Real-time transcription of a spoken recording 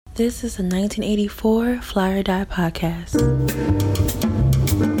This is a 1984 Fly or Die podcast.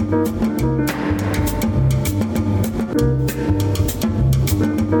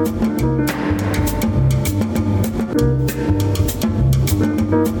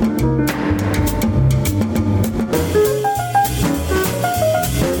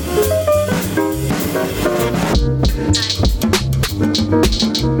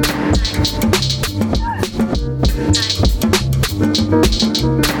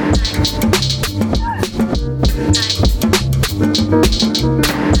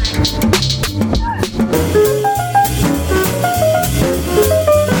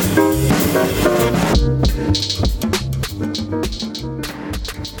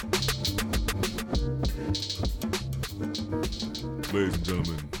 Ladies and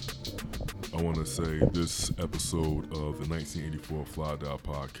gentlemen, I want to say this episode of the 1984 Fly Die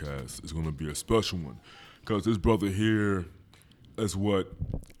podcast is going to be a special one because this brother here is what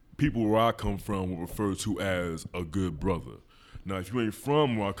people where I come from will refer to as a good brother. Now, if you ain't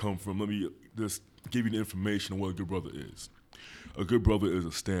from where I come from, let me just give you the information on what a good brother is. A good brother is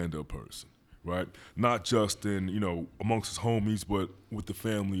a stand-up person, right? Not just in, amongst his homies, but with the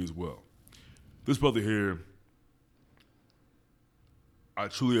family as well. This brother here, I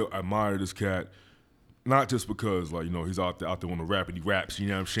truly admire this cat, not just because, he's out there on the rap and he raps, you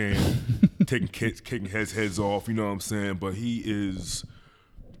know what I'm saying? Taking heads off, you know what I'm saying? But he is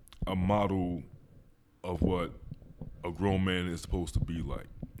a model of what a grown man is supposed to be like.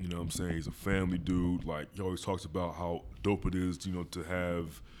 You know what I'm saying? He's a family dude. He always talks about how dope it is, to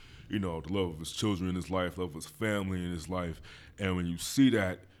have, the love of his children in his life, love of his family in his life. And when you see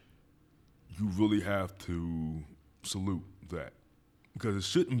that, you really have to salute that. Because it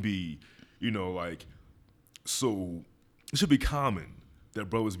shouldn't be, so it should be common that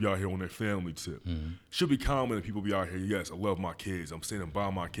brothers be out here on their family tip. Mm-hmm. It should be common that people be out here, yes, I love my kids, I'm standing by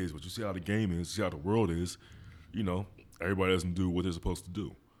my kids, but you see how the game is, you see how the world is, everybody doesn't do what they're supposed to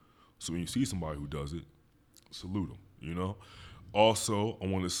do. So when you see somebody who does it, salute them, Also, I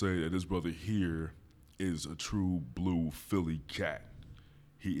want to say that this brother here is a true blue Philly cat.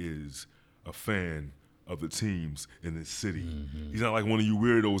 He is a fan of the teams in the city. Mm-hmm. He's not like one of you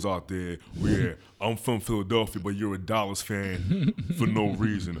weirdos out there where I'm from Philadelphia, but you're a Dallas fan for no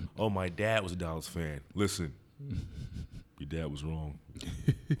reason. Oh, my dad was a Dallas fan. Listen, your dad was wrong.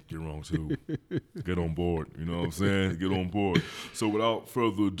 Get wrong too. Get on board. You know what I'm saying? Get on board. So without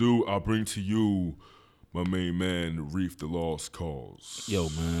further ado, I'll bring to you my main man, Reef The Lost Cauze. Yo,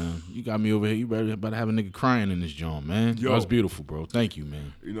 man, you got me over here. You better have a nigga crying in this joint, man. Yo, that's beautiful, bro. Thank you,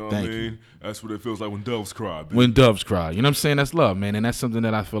 man. You know what I mean? That's what it feels like when doves cry. Baby. When doves cry. You know what I'm saying? That's love, man. And that's something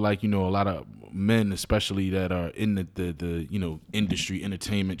that I feel like, a lot of men, especially that are in the industry,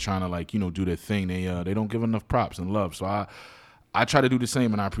 entertainment, trying to, do their thing, they don't give enough props and love. So I try to do the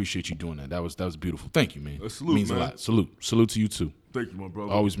same, and I appreciate you doing that. That was beautiful. Thank you, man. Salute, means man. a lot. Salute to you, too. Thank you, my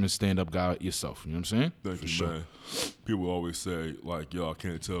brother. Always been a stand-up guy yourself. You know what I'm saying? Thank For you, sure. man. People always say, y'all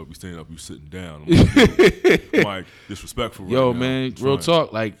can't tell if you standing up, you sitting down. I'm like, disrespectful right Yo, now. man, real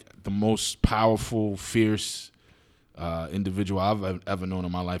talk. The most powerful, fierce individual I've ever known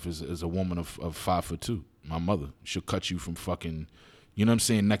in my life is a woman of 5'2". My mother. She'll cut you from fucking, you know what I'm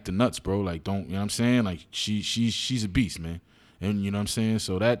saying, neck to nuts, bro. You know what I'm saying? She's a beast, man. And you know what I'm saying?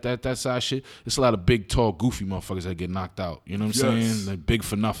 So that's our shit. It's a lot of big, tall, goofy motherfuckers that get knocked out. You know what I'm saying? Like big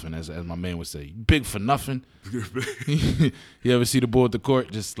for nothing, as my man would say. Big for nothing. You ever see the boy at the court?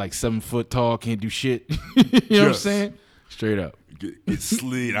 Just 7 foot tall, can't do shit. You know what I'm saying? Straight up. Get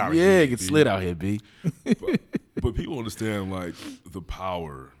slid out here. Yeah, get slid out here, B. but people understand the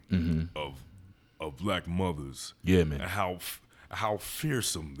power of black mothers. Yeah, man. And how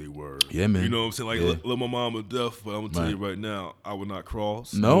fearsome they were. Yeah, man. You know what I'm saying? Yeah. Love my mom to death, but I'm going to tell you right now, I would not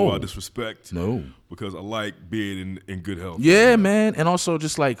cross. No. I disrespect. No. Because I like being in good health. Yeah, man. And also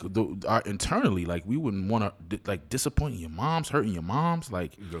just internally, we wouldn't want to disappointing your moms, hurting your moms.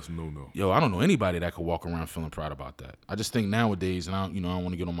 That's no. Yo, I don't know anybody that could walk around feeling proud about that. I just think nowadays, and I don't want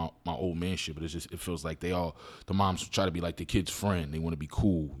to get on my old man shit, but it feels like the moms try to be like the kid's friend. They want to be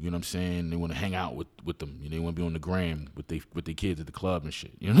cool. You know what I'm saying? They want to hang out with them. They want to be on the gram with their kids at the club and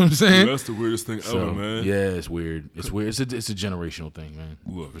shit. You know what I'm saying? Yeah, that's the weirdest thing ever, man. Yeah, it's weird. It's weird. It's a generational thing, man.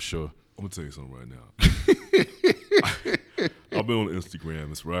 Look, for sure. I'm gonna tell you something right now. I've been on Instagram,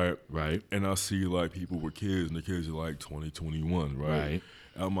 that's right, and I see people with kids, and the kids are 20, 21, right?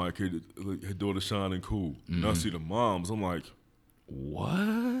 And I'm like, her daughter shining cool, and I see the moms. I'm like, what?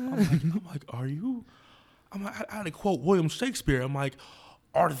 I'm like, are you? I'm like, I had to quote William Shakespeare. I'm like,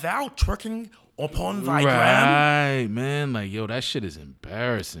 art thou twerking upon thy gram? Right, man. Like, yo, that shit is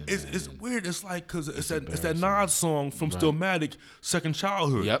embarrassing. It's weird. It's like, because it's that Nas song from Stillmatic, Second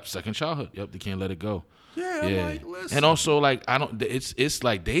Childhood. Yep, Second Childhood. Yep, they can't let it go. Yeah, I'm like, listen. And also, like, I don't. It's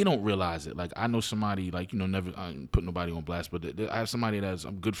like they don't realize it. Like, I know somebody, like, never I ain't put nobody on blast, but I have somebody that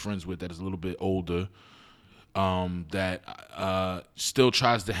I'm good friends with that is a little bit older, that still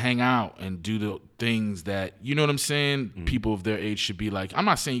tries to hang out and do the things that, you know what I'm saying, people of their age should be like. I'm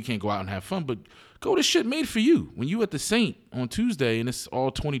not saying you can't go out and have fun, but go to shit made for you. When you at the Saint on Tuesday and it's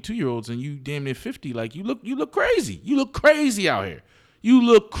all 22-year-olds and you damn near 50, like, you look crazy. You look crazy out here. You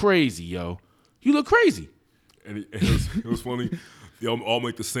look crazy, yo. You look crazy. And it was funny. They all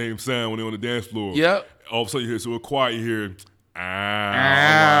make the same sound when they're on the dance floor. Yep. All of a sudden you hear, so quiet, you hear,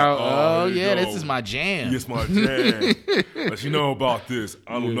 ow. Yeah, this is my jam. It's my jam. But you know about this.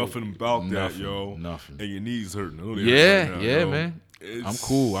 I know nothing about that, yo. Nothing. And your knees hurting. I know they Yeah, hurt right now, yeah, yo. man. I'm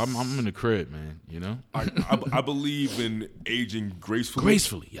cool. I'm in the crib, man. I believe in aging gracefully.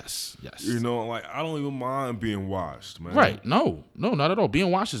 Gracefully, yes. Like, I don't even mind being washed, man. Right? No, not at all. Being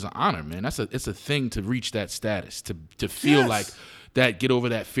washed is an honor, man. It's a thing to reach that status, to feel like that, get over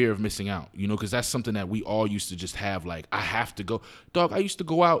that fear of missing out. Because that's something that we all used to just have. Like, I have to go, dog. I used to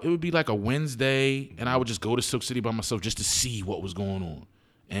go out. It would be like a Wednesday, and I would just go to Silk City by myself just to see what was going on,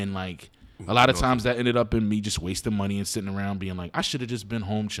 and like. A lot of times that ended up in me just wasting money and sitting around being like, I should have just been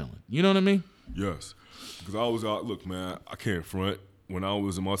home chilling. You know what I mean? Yes. Because I was out, look, man, I can't front. When I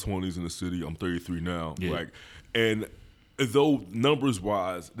was in my 20s in the city, I'm 33 now. Yeah. Like, and though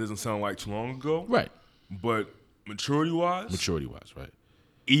numbers-wise, it doesn't sound like too long ago. Right. But maturity-wise, right.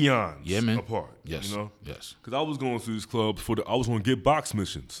 Eons apart. Yes. Yes. Because I was going to these clubs I was going to get box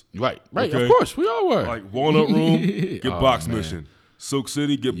missions. Right. Okay? Of course, we all were. Like Walnut Room, get box mission. Silk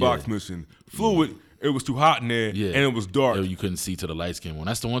City, get box mission. Fluid, it was too hot in there, and it was dark. You couldn't see to the light skin one.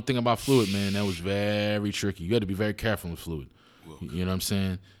 That's the one thing about Fluid, man. That was very tricky. You had to be very careful with Fluid. You know what I'm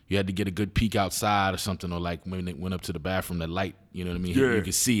saying? You had to get a good peek outside or something, or like when they went up to the bathroom, that light, you know what I mean? Yeah. You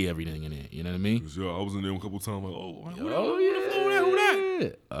could see everything in there. You know what I mean? I was in there a couple of times, like, who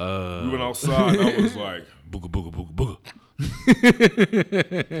that? We went outside, and I was like, booga.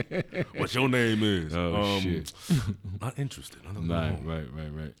 What your name is? Shit. Not interested. Right.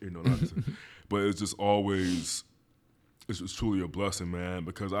 Not interested. But it's just always, it's just truly a blessing, man.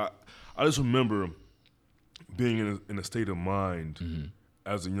 Because I just remember being in a state of mind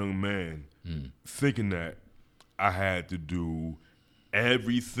as a young man, thinking that I had to do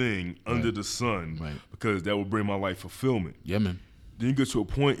everything under the sun because that would bring my life fulfillment. Yeah, man. Then you get to a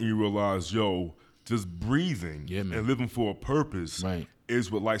point and you realize, just breathing and living for a purpose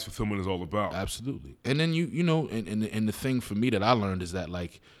is what life's fulfillment is all about. Absolutely. And then and the thing for me that I learned is that,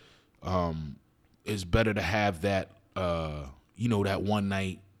 like, it's better to have that that one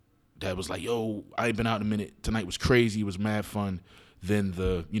night that was like, yo, I ain't been out in a minute. Tonight was crazy. It was mad fun. Than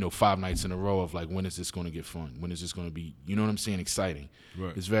the 5 nights in a row of like, when is this going to get fun? When is this going to be, you know what I'm saying, exciting?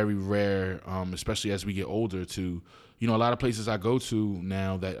 Right. It's very rare, especially as we get older, to a lot of places I go to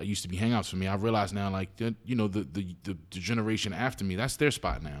now that used to be hangouts for me. I realize now, like, the generation after me, that's their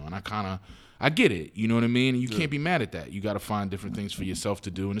spot now, and I get it. You know what I mean? And you can't be mad at that. You got to find different things for yourself to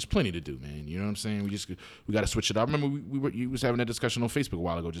do, and there's plenty to do, man. You know what I'm saying? We got to switch it up. I remember we was having that discussion on Facebook a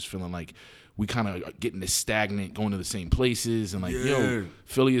while ago, just feeling like we kind of getting this stagnant, going to the same places, and like, yo,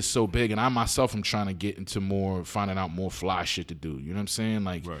 Philly is so big, and I myself am trying to get into finding out more fly shit to do. You know what I'm saying?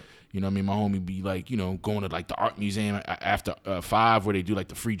 Like, you know what I mean? My homie be like, going to like the art museum after 5 where they do like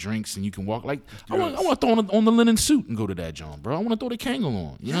the free drinks and you can walk. Like, I want to throw on the linen suit and go to that joint, bro. I want to throw the Kangol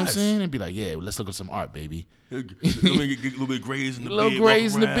on. You know what I'm saying? And be like, yeah, let's look at some art, baby. Get a little bit of grays in the beard. A little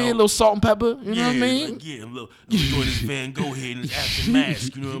grays in the beard, a little salt and pepper. You know what I mean? Like, a little doing this Van Gogh head and this after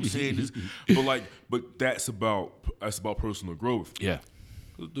mask. You know what I'm saying? But that's about personal growth. Yeah.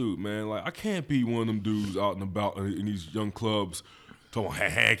 Dude, man, like, I can't be one of them dudes out and about in these young clubs talking,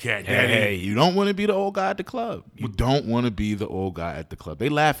 hey, you don't want to be the old guy at the club. You don't want to be the old guy at the club. They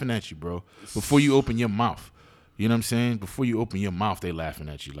laughing at you, bro, before you open your mouth. You know what I'm saying? Before you open your mouth, they laughing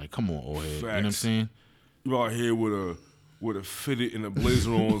at you. Like, come on, old head. Facts. You know what I'm saying? You out here with a fitted and a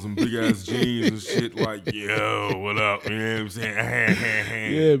blazer on, some big ass jeans and shit. Like, yo, what up? You know what I'm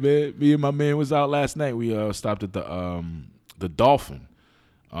saying? Yeah, man. Me and my man was out last night. We stopped at the Dolphin.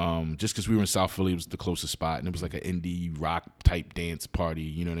 Just because we were in South Philly, it was the closest spot, and it was like an indie rock type dance party.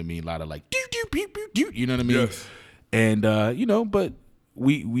 You know what I mean? A lot of like do do beep beep do. You know what I mean? Yes. And but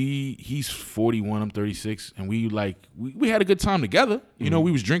he's 41, I'm 36, and we had a good time together. You know,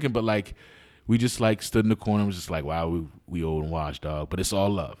 we was drinking, but like we just like stood in the corner and was just like, wow, we old and washed, dog. But it's all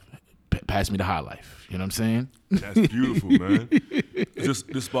love. pass me the high life. You know what I'm saying? That's beautiful, man. It's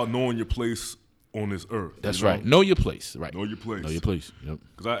just about knowing your place on this earth. That's right. Know your place. Right. Know your place. Know your place. Yep.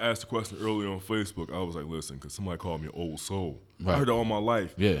 Because I asked a question earlier on Facebook. I was like, listen, because somebody called me an old soul. Right. I heard it all my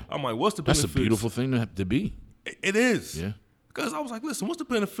life. Yeah. I'm like, what's the benefit? That's a beautiful thing to be. It is. Yeah. Because I was like, listen, what's the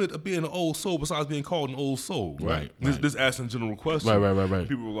benefit of being an old soul besides being called an old soul? Right. This asking a general question. Right.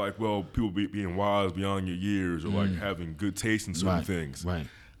 People were like, well, people being wise beyond your years or like having good taste in certain things. Right.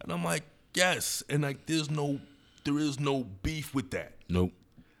 And I'm like, yes. And like, there is no beef with that. Nope.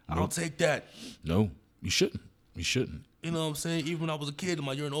 I'll take that. No, you shouldn't. You shouldn't. You know what I'm saying? Even when I was a kid, I'm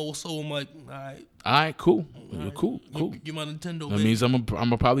like, you're an old soul. I'm like, all right. All right, cool. You're cool. Get my Nintendo. That means I'm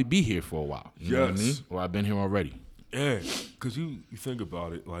gonna probably be here for a while. You know what I mean? Yes. Or I've been here already. Yeah, because you think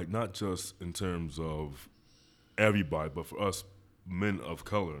about it, like not just in terms of everybody, but for us men of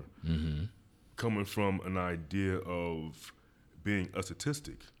color, coming from an idea of being a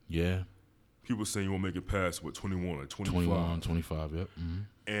statistic. Yeah. People saying you won't make it past, 21 or 25. 21, 25, yep. Mm-hmm.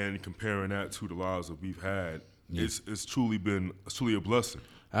 And comparing that to the lives that we've had, it's truly a blessing.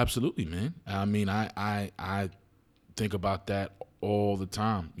 Absolutely, man. I mean, I think about that all the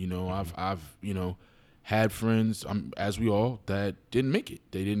time. You know, I've had friends, as we all, that didn't make it.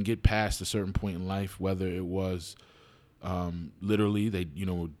 They didn't get past a certain point in life, whether it was literally they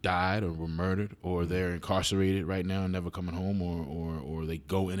died or were murdered, or they're incarcerated right now and never coming home, or they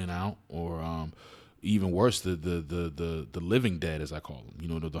go in and out, or even worse, the living dead, as I call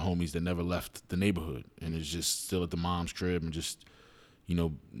them. The homies that never left the neighborhood and is just still at the mom's crib and just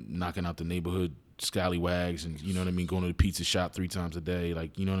knocking out the neighborhood scallywags, and you know what I mean, going to the pizza shop 3 times a day,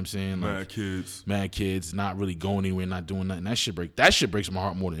 like, you know what I'm saying, like mad kids, not really going anywhere, not doing nothing. That shit breaks my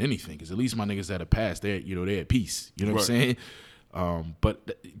heart more than anything, because at least my niggas that have passed, they're at peace. You know what I'm saying?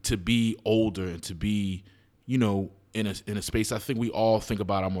 But to be older and to be in a space, I think we all think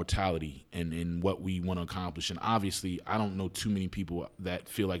about our mortality and what we want to accomplish. And obviously, I don't know too many people that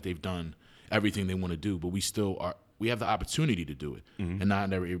feel like they've done everything they want to do, but we have the opportunity to do it. And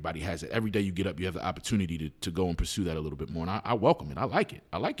not everybody has it. Every day you get up, you have the opportunity to go and pursue that a little bit more. And I welcome it. I like it.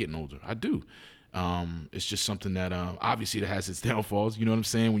 I like getting older. I do. It's just something that obviously that has its downfalls. You know what I'm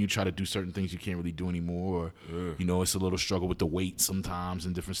saying? When you try to do certain things you can't really do anymore, or it's a little struggle with the weight sometimes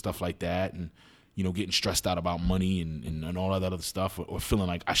and different stuff like that, and getting stressed out about money and all that other stuff, or feeling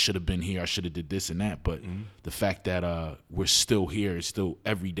like I should have been here, I should have did this and that. But the fact that we're still here, and still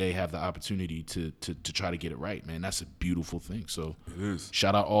every day have the opportunity to try to get it right, man, that's a beautiful thing. So it is.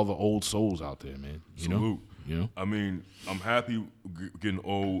 Shout out all the old souls out there, man. Salute. I mean, I'm happy getting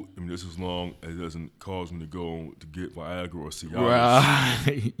old. I mean, this is long. It doesn't cause me to go to get Viagra or Cialis.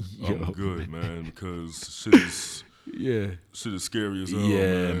 Right. I'm good, man, because shit is scary as hell.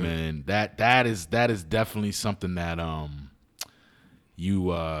 Yeah, man. That is definitely something that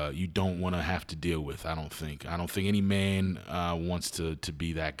you don't want to have to deal with. I don't think any man wants to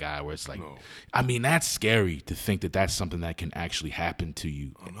be that guy where it's like, no. I mean, that's scary to think that that's something that can actually happen to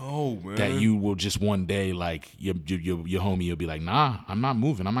you. I know, man. That you will just one day, like your homie, you'll be like, nah, I'm not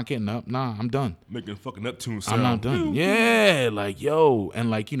moving, I'm not getting up, nah, I'm done. Making fucking Neptune sound. I'm not done. Yeah, like yo, and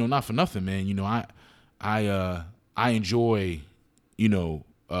like not for nothing, man. I enjoy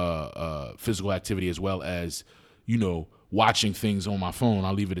physical activity as well as watching things on my phone.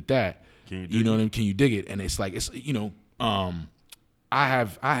 I'll leave it at that. Can you dig it? And it's like I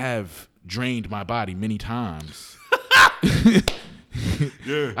have drained my body many times.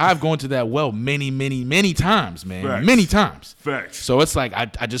 Yeah. I've gone to that well many times, man. Facts. Many times. Facts. So it's like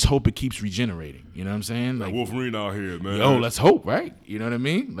I just hope it keeps regenerating. You know what I'm saying? Like Wolverine out here, man. Yo, let's hope, right? You know what I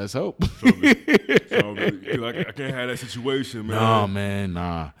mean? Let's hope. I can't have that situation, man. No, man,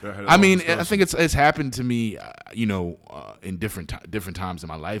 nah. I mean, I think it's happened to me, in different times in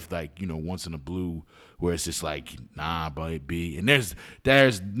my life, like once in a blue, where it's just like, nah, baby. And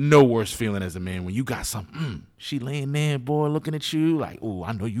there's no worse feeling as a man when you got something. She laying there, boy, looking at you like, oh,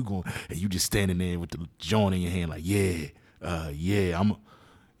 I know you going, and you just standing there with the joint in your hand, like,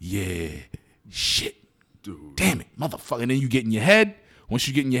 shit, dude. Damn it, motherfucker. And then you get in your head. Once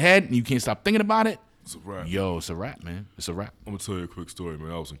you get in your head and you can't stop thinking about it, it's a wrap. Yo, it's a wrap, man. It's a wrap. I'm gonna tell you a quick story,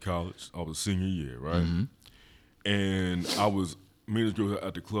 man. I was in college. I was senior year, right? And me and this girl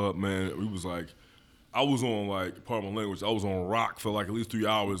at the club, man. We was like, I was on, like, part of my language, I was on rock for like at least 3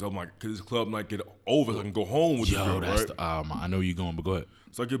 hours. I'm like, could this club night get over so I can go home with this girl, right? I know you're going, but go ahead.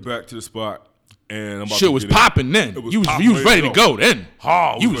 So I get back to the spot, and I'm about shit to was get popping then. You was ready to go then.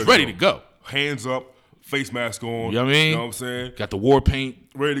 You was ready to go. Hands up, face mask on. You know what I mean? You know what I'm saying? Got the war paint.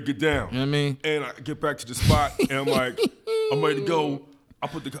 Ready to get down. You know what I mean? And I get back to the spot, and I'm like, I'm ready to go. I'm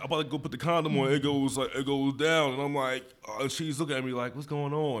about to go put the condom on. It goes down, and I'm like, and she's looking at me like, what's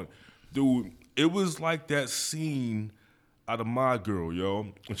going on? Dude, it was like that scene out of My Girl, yo.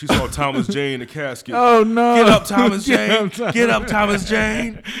 When she saw Thomas Jane in the casket. Oh, no. Get up, Thomas Jane. Get up, Thomas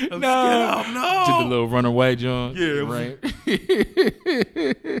Jane. No. Get up, no. Did the little runaway, John? Yeah. Right.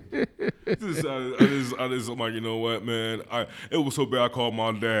 I just, I'm like, you know what, man? It was so bad I called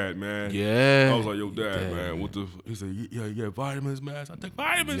my dad, man. Yeah. I was like, yo, dad, man, what the... He said, yeah, vitamins, man. I take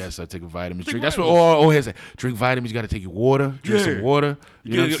vitamins. Yes, I take a vitamin drink. That's what all heads say. Drink vitamins, you got to take your water. Drink some water.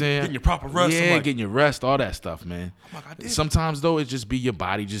 You know what I'm saying? Getting your proper rest. Yeah, getting your rest, all that stuff, man. I'm like, I did. Sometimes, though, it just be your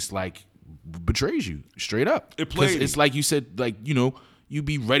body just, like, betrays you straight up. It plays. It's like you said, like, you know, you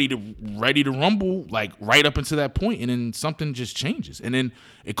be ready to rumble, like, right up into that point, and then something just changes. And then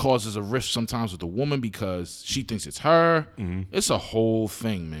it causes a rift sometimes with the woman because she thinks it's her. Mm-hmm. It's a whole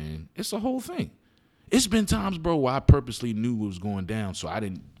thing, man. It's a whole thing. It's been times, bro, where I purposely knew what was going down, so I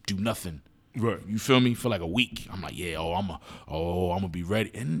didn't do nothing. Right. You feel me? For like a week. I'm like, yeah, I'm gonna be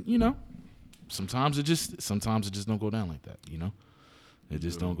ready. And, you know, sometimes it just don't go down like that, you know? It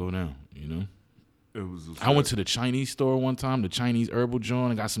just don't go down, you know? I went to the Chinese store one time, the Chinese herbal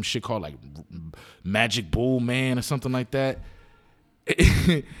joint, and got some shit called like Magic Bull Man or something like that.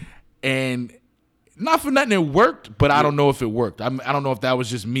 And not for nothing, it worked, but I don't know if it worked. I don't know if that was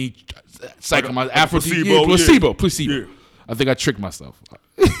just me psyching my placebo. Yeah. I think I tricked myself.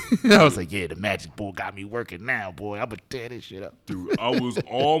 I was like, yeah, the Magic Bull got me working now, boy. I'm gonna tear this shit up. Dude, I was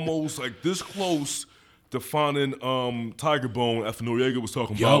almost like this close to finding Tiger Bone after Noriega was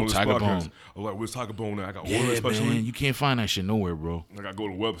talking about on this Tiger podcast. Bone. I was like, where's Tiger Bone now? I got Yeah, order especially. man, you can't find that shit nowhere, bro. I gotta go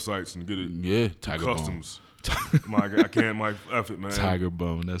to websites and get it. Yeah, Tiger customs. Bone. I can't my effort, man. Tiger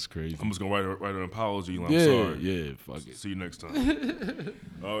Bone, that's crazy. I'm just gonna write an apology. I'm yeah, sorry. Yeah, fuck it. See you next time.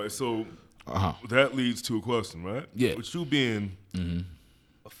 All right, so that leads to a question, right? Yeah. With you being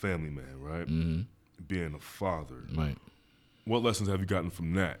a family man, right? Mm-hmm. Being a father, right? What lessons have you gotten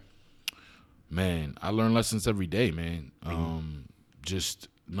from that? Man, I learn lessons every day, man. Just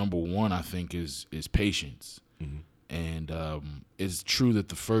number one, I think, is patience. Mm-hmm. And it's true that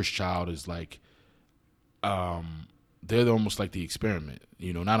the first child is like, they're almost like the experiment,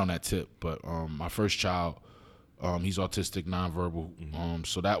 you know, not on that tip, but my first child, he's autistic, nonverbal. Mm-hmm.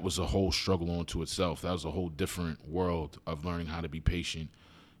 So that was a whole struggle unto itself. That was a whole different world of learning how to be patient.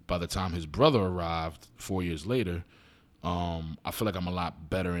 By the time his brother arrived 4 years later, I feel like I'm a lot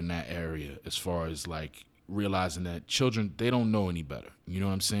better in that area as far as like realizing that children, they don't know any better. You know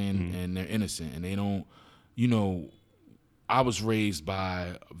what I'm saying? Mm-hmm. And they're innocent and they don't, you know, I was raised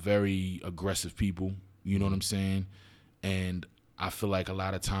by very aggressive people, you know what I'm saying? And I feel like a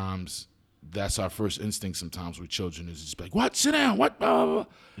lot of times that's our first instinct sometimes with children is just like, what? Sit down, what? Blah, blah, blah.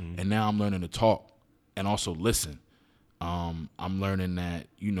 Mm-hmm. And now I'm learning to talk and also listen. I'm learning that,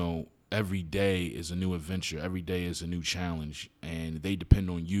 you know, every day is a new adventure. Every day is a new challenge, and they depend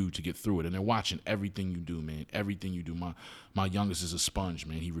on you to get through it. And they're watching everything you do, man. Everything you do. My youngest is a sponge,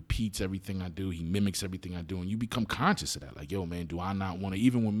 man. He repeats everything I do. He mimics everything I do, and you become conscious of that. Like, yo, man, do I not want to?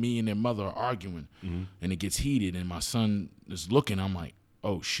 Even when me and their mother are arguing, and it gets heated, and my son is looking, I'm like,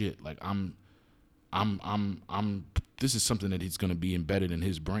 oh shit, like I'm. This is something that is going to be embedded in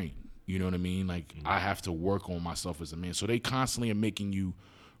his brain. You know what I mean? Like, I have to work on myself as a man. So they constantly are making you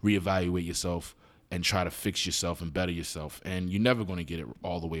reevaluate yourself and try to fix yourself and better yourself. And you're never going to get it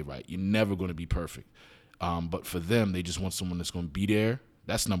all the way right. You're never going to be perfect. But for them, they just want someone that's going to be there.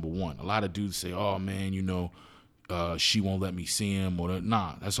 That's number one. A lot of dudes say, oh, man, you know, she won't let me see him. Or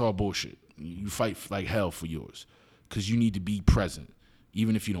nah, that's all bullshit. You fight like hell for yours because you need to be present.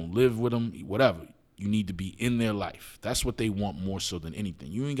 Even if you don't live with them, whatever. You need to be in their life. That's what they want more so than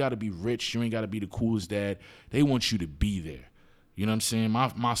anything. You ain't got to be rich. You ain't got to be the coolest dad. They want you to be there. You know what I'm saying?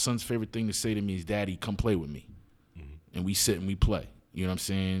 My son's favorite thing to say to me is, Daddy, come play with me. Mm-hmm. And we sit and we play. You know what I'm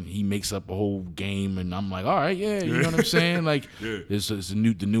saying? He makes up a whole game, and I'm like, all right, yeah. You know what I'm saying? Like,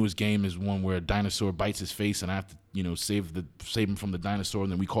 the newest game is one where a dinosaur bites his face, and I have to, you know, save him from the dinosaur,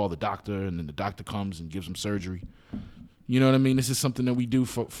 and then we call the doctor, and then the doctor comes and gives him surgery. You know what I mean? This is something that we do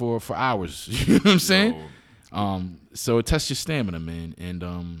for hours. You know what I'm saying? So it tests your stamina, man.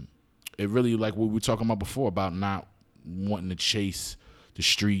 And it really, like what we were talking about before, about not wanting to chase the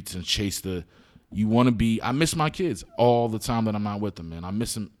streets and chase you want to be. I miss my kids all the time that I'm not with them, man. I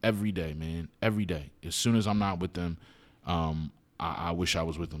miss them every day, man. Every day. As soon as I'm not with them, I wish I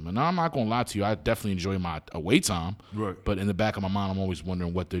was with them. And I'm not going to lie to you. I definitely enjoy my away time. Right. But in the back of my mind, I'm always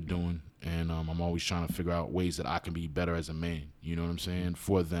wondering what they're doing. And I'm always trying to figure out ways that I can be better as a man. You know what I'm saying?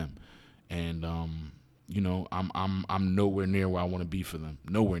 For them. And, you know, I'm nowhere near where I want to be for them.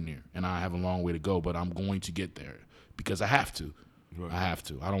 Nowhere near. And I have a long way to go, but I'm going to get there because I have to. Right. I have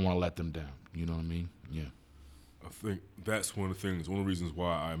to. I don't want to let them down. You know what I mean? Yeah. I think that's one of the things. One of the reasons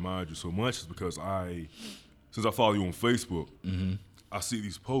why I admire you so much is because since I follow you on Facebook, I see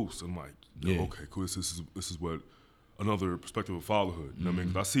these posts. I'm like, Yeah. okay, cool. This is what another perspective of fatherhood. You know what I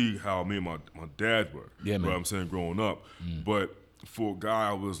mean? 'Cause I see how me and my dad were. Yeah, man. What I'm saying, growing up, but. For a guy,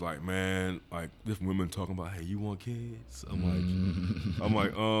 I was like, man, like different women talking about, hey, you want kids? I'm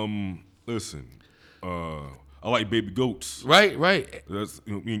like, listen, I like baby goats. Right. That's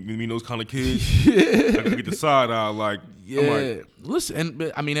you mean those kind of kids. I can get the side eye, like, Yeah. I'm like, Listen,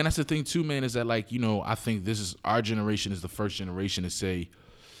 and I mean, and that's the thing too, man, is that like, I think this is our generation is the first generation to say,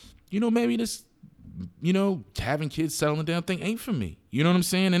 maybe this, having kids, settling down thing ain't for me. You know what I'm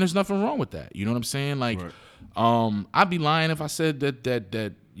saying? And there's nothing wrong with that. You know what I'm saying? Like, right. I'd be lying if I said that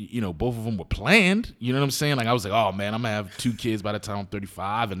both of them were planned. You know what I'm saying? Like I was like, oh man, I'm gonna have 2 kids by the time I'm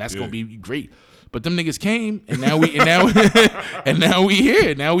 35, and that's gonna be great. But them niggas came, and now we and now we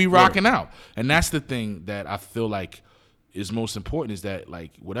here. Now we rocking out, and that's the thing that I feel like is most important is that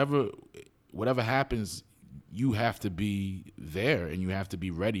like whatever happens, you have to be there and you have to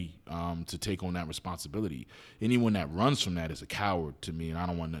be ready to take on that responsibility. Anyone that runs from that is a coward to me, and I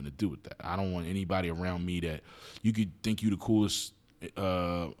don't want nothing to do with that. I don't want anybody around me that you could think you the coolest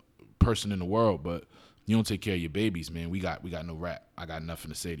person in the world, but you don't take care of your babies, man. We got no rap. I got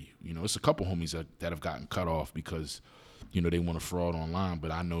nothing to say to you. It's a couple homies that have gotten cut off because they want to fraud online,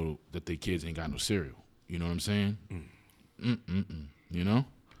 but I know that their kids ain't got no cereal. You know what I'm saying?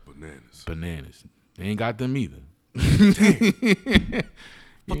 Bananas. They ain't got them either.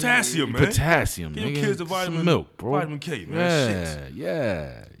 Potassium, man. Potassium. Give kids a vitamin, some milk, bro. Vitamin K, man.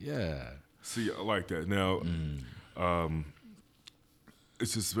 Yeah. See, I like that. Now,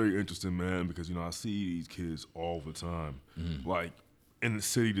 it's just very interesting, man, because I see these kids all the time, like in the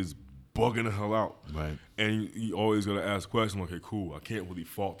city, just bugging the hell out. Right. And you always gotta ask questions. Okay, cool. I can't really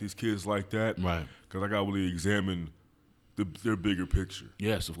fault these kids like that. Right. Because I gotta really examine their bigger picture.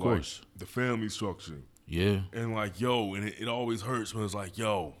 Yes, of course. The family structure. Yeah. And like, and it always hurts when it's like,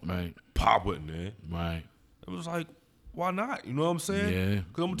 right. pop wasn't there. Right. It was like, why not? You know what I'm saying? Yeah.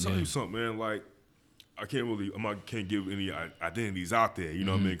 Because I'm gonna tell you something, man. Like, I can't give any identities out there. You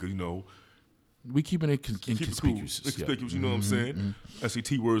know what I mean? Because we keeping it inconspicuous. Inconspicuous, you know what I'm saying?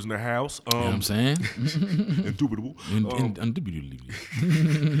 SAT words in the house. You know what I'm saying? Indubitable. Indubitably.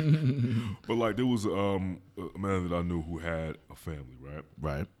 But like, there was a man that I knew who had a family, right?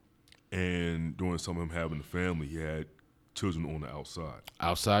 Right. And during some of him having a family, he had children on the outside.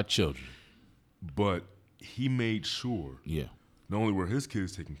 Outside children. But he made sure not only were his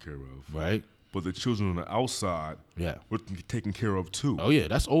kids taken care of, right, but the children on the outside were taken care of too. Oh yeah,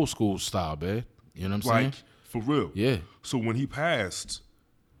 that's old school style, man. You know what I'm saying? Like, for real. Yeah. So when he passed,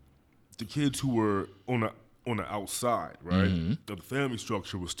 the kids who were on the outside, right, the family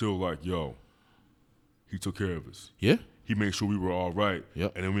structure was still like, he took care of us. Yeah. He made sure we were all right.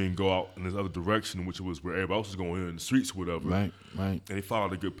 Yep. And then we didn't go out in this other direction, which was where everybody else was going in the streets or whatever. Right. And they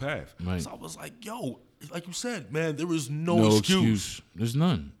followed a good path. Right. So I was like, like you said, man, there is no excuse. There's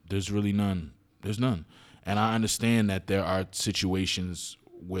none. There's really none. There's none. And I understand that there are situations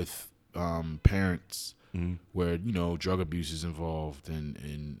with parents where, drug abuse is involved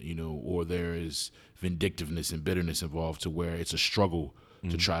and or there is vindictiveness and bitterness involved to where it's a struggle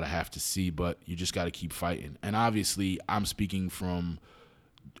to try to have to see, but you just got to keep fighting. And obviously I'm speaking from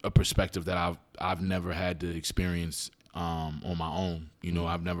a perspective that I've never had to experience on my own.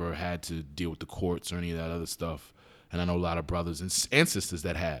 I've never had to deal with the courts or any of that other stuff. And I know a lot of brothers and sisters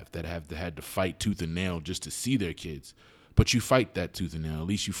that have had to fight tooth and nail just to see their kids. But you fight that tooth and nail. At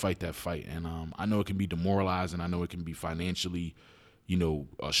least you fight that fight. And I know it can be demoralizing. I know it can be financially,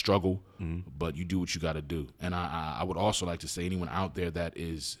 a struggle. But you do what you got to do. And I would also like to say anyone out there that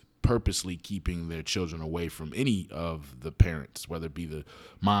is purposely keeping their children away from any of the parents, whether it be the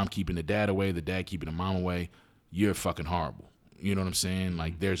mom keeping the dad away, the dad keeping the mom away, you're fucking horrible. You know what I'm saying?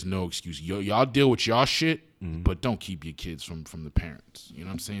 Like, there's no excuse. Y'all deal with y'all shit, but don't keep your kids from the parents. You know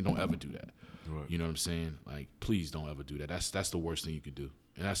what I'm saying? Don't ever do that. Right. You know what I'm saying? Like, please don't ever do that. That's the worst thing you could do.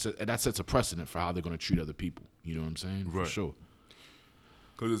 And that sets a precedent for how they're going to treat other people. You know what I'm saying? Right. For sure.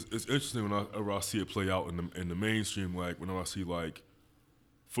 Because it's interesting whenever I see it play out in the mainstream, like, whenever I see, like,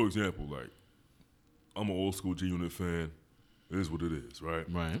 for example, like, I'm an old school G-Unit fan. It is what it is, right?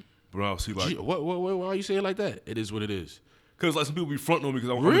 Right. But I'll see, like... why you say it like that? It is what it is. Because, like, some people be fronting on me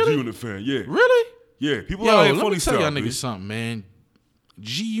because I'm Really? a G-Unit fan. Yeah. Really? Yeah. People out here let funny me tell stuff. y'all niggas something, man.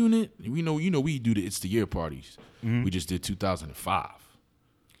 G-Unit, we do the It's the Year parties. We just did 2005.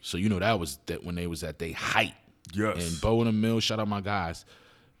 So, that was when they was at their height. Yes. And Bo and the Mill, shout out my guys.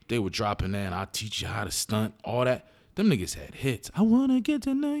 They were dropping that, and I'll teach you how to stunt, all that. Them niggas had hits. I want to get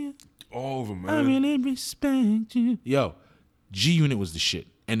to know you. All of them, man. I really respect you. Yo, G Unit was the shit.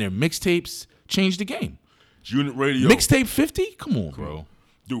 And their mixtapes changed the game. G Unit Radio. Mixtape 50? Come on, bro.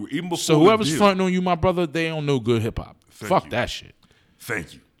 Dude, even before So whoever's fronting on you, my brother, they don't know good hip hop. Fuck that shit.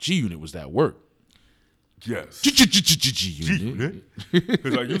 Thank you. G Unit was that work. Yes. G Unit.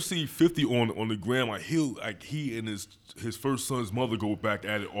 Because like you see 50 on the gram, like he and his first son's mother go back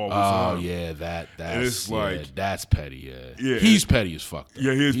at it all the time. Oh yeah, that's and it's like that's petty. Yeah, he's petty as fuck.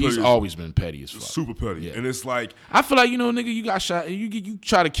 Yeah, he's always been petty as fuck. Super petty. Yeah. And it's like I feel like nigga, you got shot. You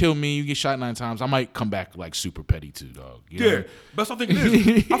try to kill me, you get shot 9 times. I might come back like super petty too, dog. You know? That's what I think it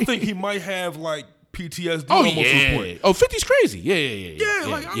is. I think he might have like PTSD almost to a point. Oh, 50's crazy. Yeah,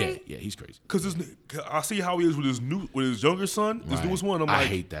 he's crazy. Because I see how he is with his younger son, his newest one. I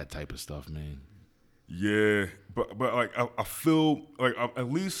hate that type of stuff, man. Yeah, but like I feel like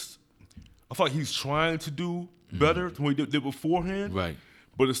at least I feel like he's trying to do better than what he did beforehand. Right.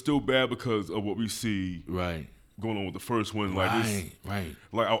 But it's still bad because of what we see. Right. Going on with the first one, like right.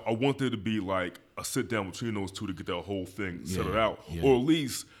 Like I want there to be like a sit down between those two to get that whole thing settled out, yeah. or at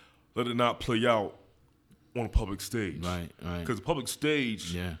least let it not play out on a public stage. Right. Because the public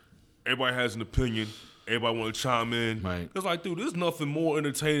stage, yeah, everybody has an opinion. Everybody want to chime in. Right. It's like, dude, there's nothing more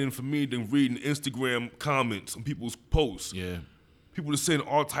entertaining for me than reading Instagram comments on people's posts. Yeah. People just saying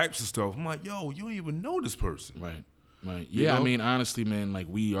all types of stuff. I'm like, yo, you don't even know this person. Right. Yeah, you know? I mean, honestly, man, like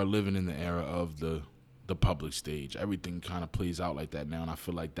we are living in the era of the public stage. Everything kind of plays out like that now, and I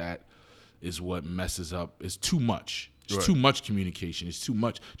feel like that is what messes up. It's too much. It's too much communication. It's too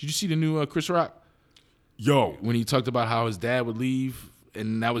much. Did you see the new Chris Rock? Yo. When he talked about how his dad would leave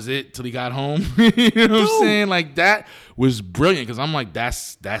and that was it till he got home. You know what I'm saying? Like that was brilliant because I'm like,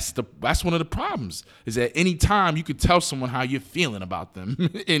 that's one of the problems is that any time you could tell someone how you're feeling about them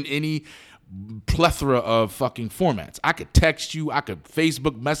in any plethora of fucking formats. I could text you, I could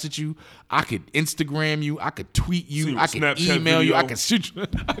Facebook message you, I could Instagram you, I could tweet you, I could Snapchat email video. you, I could shoot you,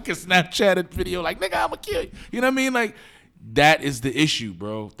 I could Snapchat a video like, nigga, I'ma kill you. You know what I mean? Like that is the issue,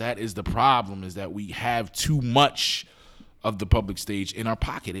 bro. That is the problem is that we have too much of the public stage in our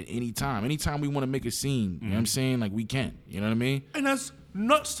pocket at any time. Anytime we want to make a scene, you know what I'm saying? Like we can. You know what I mean? And that's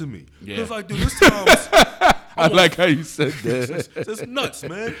nuts to me. Yeah. Because like, dude, this time's I like how you said that. It's nuts,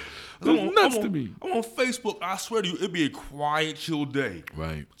 man. It's nuts to me. I'm on Facebook. I swear to you, it'd be a quiet, chill day.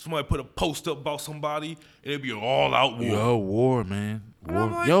 Right. Somebody put a post up about somebody, and it'd be an all-out war. Yo, war, man. War.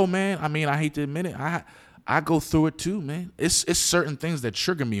 Like, yo, man. I mean, I hate to admit it. I go through it too, man. It's certain things that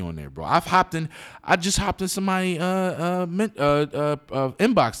trigger me on there, bro. I just hopped in somebody inbox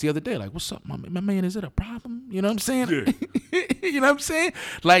the other day. Like, what's up, my man? Is it a problem? You know what I'm saying? Yeah. You know what I'm saying?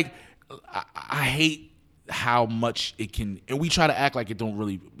 Like, I hate how much it can, and we try to act like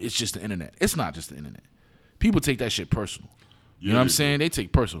it's just the internet. It's not just the internet. People take that shit personal. You know what I'm saying? They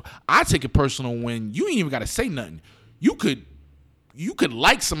take personal. I take it personal when you ain't even got to say nothing. You could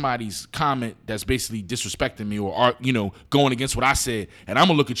like somebody's comment that's basically disrespecting me or going against what I said, and I'm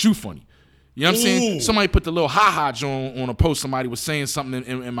gonna look at you funny. You know what I'm saying? Somebody put the little ha-ha joint on a post. Somebody was saying something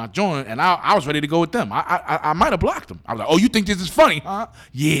in my joint, and I was ready to go with them. I might have blocked them. I was like, oh, you think this is funny, huh?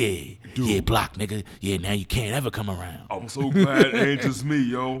 Yeah. Dude. Yeah, block, nigga. Yeah, now you can't ever come around. I'm so glad it ain't just me,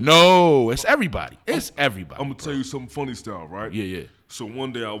 yo. No, it's everybody. It's everybody. I'm going to tell you something funny style, right? Yeah. So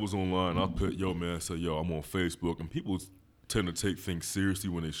one day I was online. I put, yo, man, I said, yo, I'm on Facebook, and people tend to take things seriously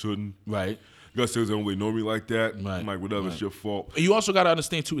when they shouldn't. Right. You guys say they don't really know me like that. Right. I'm like, whatever, it's your fault. And you also got to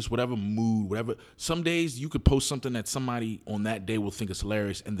understand, too, it's whatever mood, whatever. Some days you could post something that somebody on that day will think is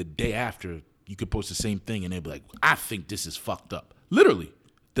hilarious, and the day after you could post the same thing, and they'll be like, I think this is fucked up. Literally.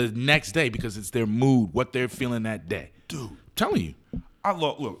 The next day because it's their mood, what they're feeling that day. Dude. I'm telling you. I'm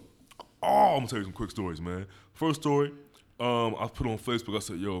going to tell you some quick stories, man. First story, I put on Facebook, I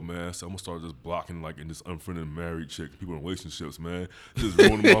said, yo, man, so I'm going to start just blocking like in this unfriended married chick, people in relationships, man. Just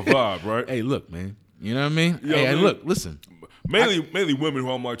ruining my vibe, right? Hey, look, man. You know what I mean? Yeah, hey, man. Look, listen. Mainly women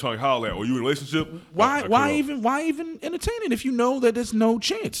who I'm like trying to holler at. Are you in a relationship? Why even entertain it if you know that there's no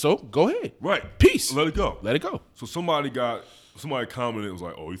chance? So go ahead. Right. Peace. Let it go. Let it go. So somebody commented, it was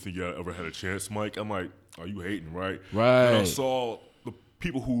like, oh, you think you ever had a chance, Mike? I'm like, are you hating, right? Right. And I saw the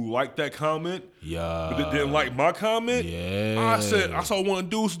people who liked that comment, yeah, but they didn't like my comment. Yeah. I saw one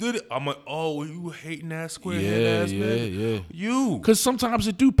dude who did it. I'm like, oh, you hating ass square ass man? Yeah. You. Because sometimes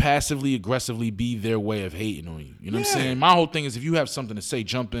it do passively aggressively be their way of hating on you. You know what I'm saying? My whole thing is if you have something to say,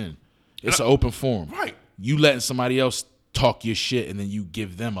 jump in. It's an open forum. Right. You letting somebody else talk your shit and then you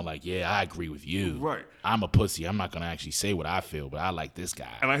give them a like, yeah, I agree with you. Right. I'm a pussy. I'm not going to actually say what I feel, but I like this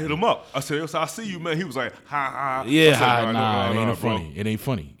guy. And I hit him up. I said, I see you, man. He was like, ha, ha. Yeah, I said, nah, it ain't bro. funny. It ain't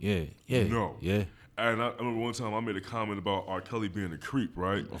funny. Yeah. No. Yeah. And I remember one time I made a comment about R. Kelly being a creep,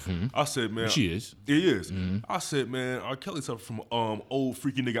 right? Mm-hmm. I said, man. She is. He is. Mm-hmm. I said, man, R. Kelly suffered from old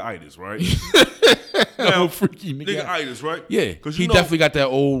freaky nigga-itis, right? Old freaky nigga-itis, right? Yeah. Because he definitely got that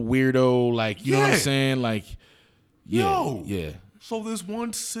old weirdo, like, you know what I'm saying? Like, yeah. So there's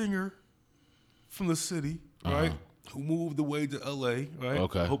one singer from the city, right? Who moved away to L.A., right?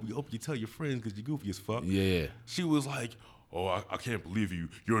 Okay. I hope you tell your friends because you're goofy as fuck. Yeah. She was like, oh, I can't believe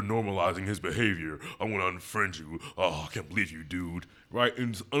you're normalizing his behavior. I'm going to unfriend you. Oh, I can't believe you, dude. Right?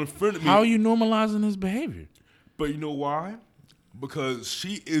 And unfriended me. How are you normalizing his behavior? But you know why? Because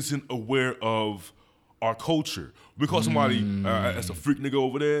she isn't aware of our culture. We call somebody that's a freak nigga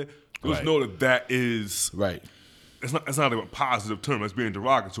over there. Just know that is... Right. It's not a positive term. It's being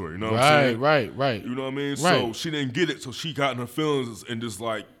derogatory. You know what I'm saying? Right. You know what I mean? Right. So she didn't get it. So she got in her feelings and just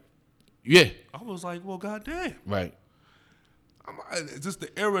like... Yeah. I was like, well, goddamn. Right. Just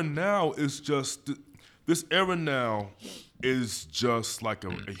the era now is just... This era now is just like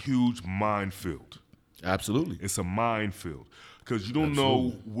a huge minefield. Absolutely. It's a minefield. Because you don't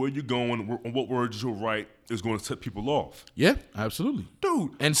know where you're going, what words you'll write is going to set people off. Yeah, absolutely.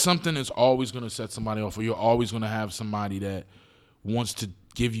 Dude. And something is always going to set somebody off, or you're always going to have somebody that wants to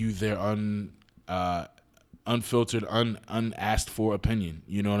give you their unfiltered, unasked for opinion.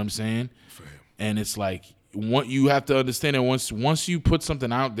 You know what I'm saying? Fam. And it's like, you have to understand that once you put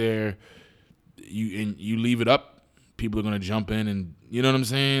something out there, you leave it up, people are going to jump in and, you know what I'm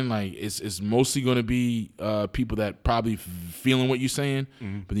saying? Like, it's mostly going to be people that probably feeling what you're saying,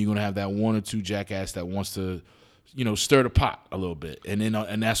 but then you're going to have that one or two jackass that wants to, stir the pot a little bit. And then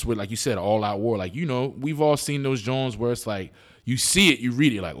and that's what, like you said, all out war. Like, we've all seen those Jones where it's like, you see it, you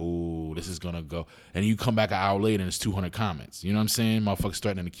read it, like, oh, this is going to go. And you come back an hour later and it's 200 comments. You know what I'm saying? Motherfuckers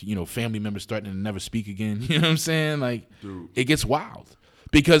starting to, family members starting to never speak again. You know what I'm saying? Like, dude. It gets wild.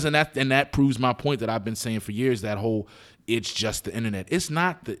 Because and that proves my point that I've been saying for years, that whole it's just the internet. It's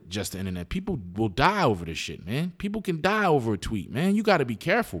not just the internet. People will die over this shit, man. People can die over a tweet, man. You got to be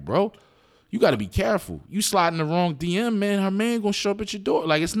careful, bro. You got to be careful. You slide in the wrong DM, man, her man going to show up at your door.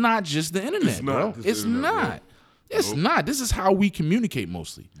 Like, it's not just the internet, bro. It's not. It's not. This is how we communicate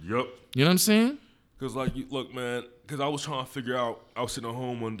mostly. Yep. You know what I'm saying? Because, like, look, man, because I was trying to figure out, I was sitting at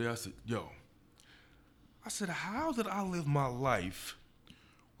home one day, I said, how did I live my life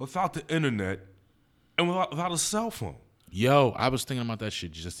without the internet and without a cell phone? Yo, I was thinking about that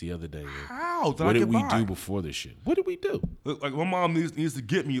shit just the other day. How did what I did we by? do before this shit? What did we do? Like, my mom needs to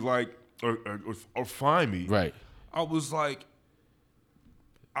get me, like, or find me. Right. I was like,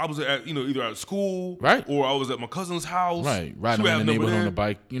 I was at, either at school, right, or I was at my cousin's house, right, riding around the neighborhood on the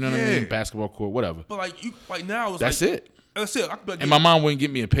bike, you know what I mean, basketball court, whatever. But like now, that's like, it. That's it. And my mom wouldn't get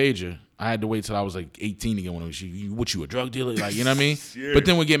me a pager. I had to wait till I was like 18 to get one. You a drug dealer? Like, you know what I mean? Yeah. But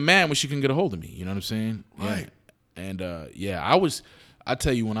then would get mad when she couldn't get a hold of me. You know what I'm saying? Right. Yeah. And I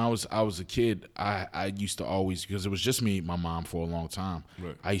tell you, when I was a kid, I used to always, because it was just me and my mom for a long time.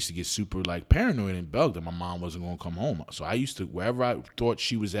 Right. I used to get super like paranoid and bugged that my mom wasn't going to come home. So I used to, wherever I thought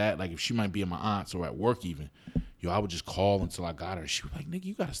she was at, like if she might be at my aunt's or at work even, I would just call until I got her. She was like, nigga,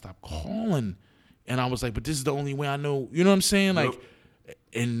 you got to stop calling. And I was like, but this is the only way I know. You know what I'm saying? Like,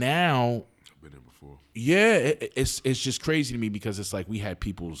 and now, I've been there before. Yeah, it's just crazy to me because it's like we had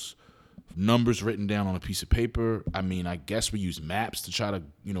people's numbers written down on a piece of paper. I mean, I guess we used maps to try to,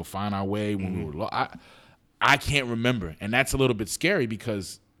 find our way when we were I can't remember. And that's a little bit scary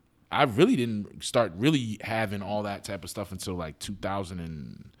because I really didn't start really having all that type of stuff until like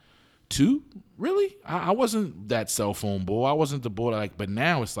 2002. Really? I wasn't that cell phone boy. I wasn't the boy but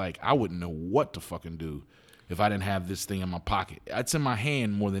now it's like I wouldn't know what to fucking do if I didn't have this thing in my pocket. It's in my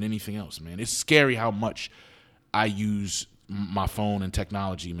hand more than anything else, man. It's scary how much I use my phone and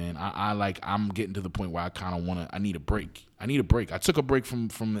technology, man. I'm getting to the point where I kind of I need a break. I took a break from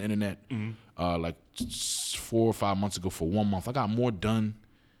the internet like 4 or 5 months ago for 1 month. I got more done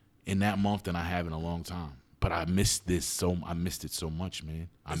in that month than I have in a long time. But I missed it so much, man.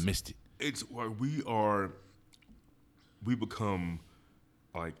 I missed it. It's like we become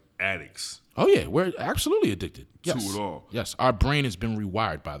like addicts. Oh yeah, we're absolutely addicted. Yes. To it all. Yes, our brain has been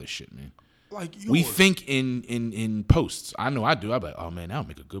rewired by this shit, man. Like we think in posts. I know I do. I'm like, oh man, that'll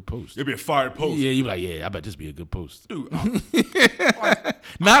make a good post. It'll be a fire post. Yeah, you be like, yeah, I bet this be a good post, dude.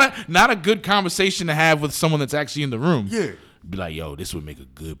 Not a good conversation to have with someone that's actually in the room. Yeah. Be like, yo, this would make a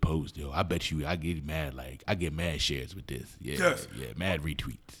good post, yo. I bet you I get mad shares with this. Yeah, yes. Yeah, mad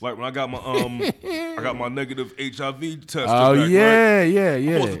retweets. Like when I got my negative HIV test. Oh back, yeah, right?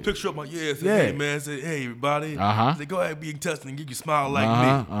 yeah. I posted a picture of my said, hey man, said, hey everybody. Said, go ahead, be tested and get you smile like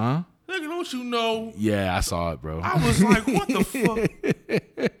me. Nigga, don't you know? Yeah, I saw it, bro. I was like, what the fuck?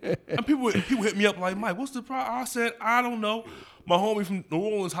 And people hit me up like, Mike, what's the problem? I said, I don't know. My homie from New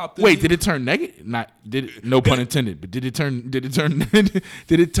Orleans hopped in. Wait, did it turn negative? No pun intended, but did it turn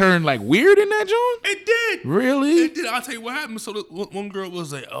like weird in that joint? It did. Really? It did. I'll tell you what happened. So one girl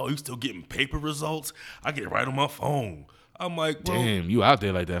was like, oh, you still getting paper results? I get it right on my phone. I'm like, well, damn, you out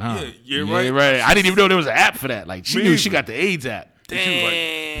there like that, huh? Yeah, right. I didn't even know there was an app for that. Like, she knew she got the AIDS app. Damn. She was like,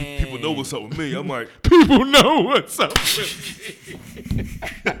 people know what's up with me. I'm like, people know what's up with me.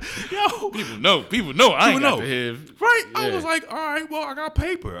 Yo, people know. I ain't got the HIV. Right. Yeah. I was like, all right, well, I got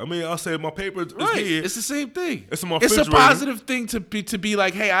paper. I mean, I said my paper is right. here. It's the same thing. It's in my It's refrigerator. a positive thing to be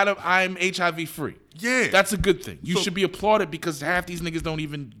like, hey, I'm HIV free. Yeah. That's a good thing. You should be applauded because half these niggas don't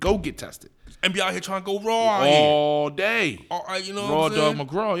even go get tested. And be out here trying to go raw all day. All right, you know raw what I'm saying? dog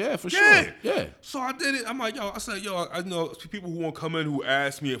McGraw, yeah, for sure. Yeah. So I did it. I'm like, I said, I know people who want to come in who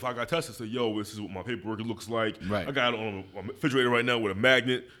ask me if I got tested. I said, this is what my paperwork looks like. Right. I got it on a refrigerator right now with a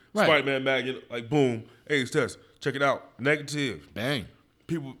magnet, right. Spider-Man magnet, like boom, AIDS test. Check it out. Negative. Bang.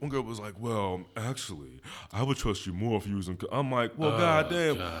 One girl was like, well, actually, I would trust you more if you was in. I'm like, well,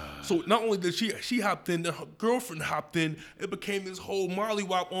 goddamn. God. So not only did she hopped in, then her girlfriend hopped in. It became this whole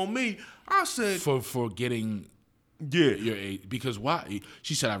mollywop on me. I said for getting your AIDS, because why?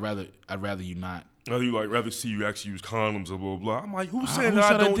 She said I'd rather you not. Rather see you actually use condoms or blah, blah, blah. I'm like, who's saying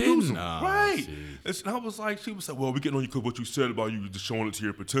that I don't use them? Right. And I was like, she was like, well, we getting on you because what you said about you just showing it to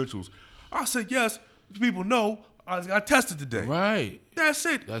your potentials. I said, yes, people know. I got tested today. Right. That's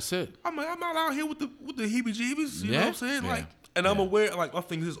it. I'm like, I'm not out here with the heebie-jeebies. You know what I'm saying? Like, and I'm aware. Like, my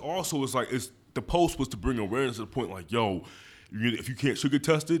thing is also is like, the post was to bring awareness to the point. Like, yo, if you can't get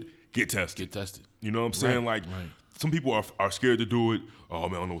tested, get tested. You know what I'm saying? Like, some people are scared to do it. Oh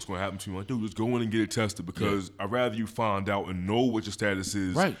man, I don't know what's going to happen to you. Like, dude, just go in and get it tested because I'd rather you find out and know what your status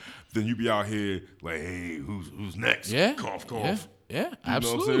is than you be out here like, hey, who's next? Yeah. Cough, cough. Yeah,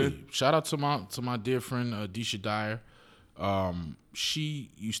 absolutely. Shout out to my dear friend Deisha Dyer.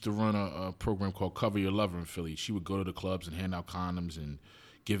 She used to run a program called Cover Your Lover in Philly. She would go to the clubs and hand out condoms and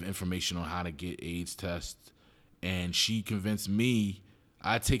give information on how to get AIDS tests. And she convinced me.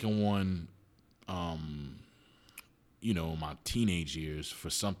 I'd taken one, in my teenage years for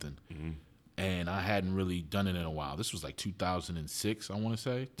something, and I hadn't really done it in a while. This was like 2006, I want to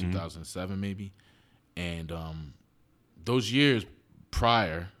say, 2007 maybe, and those years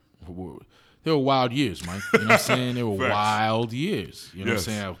prior, they were wild years, Mike. You know what I'm saying? They were wild years. You know what I'm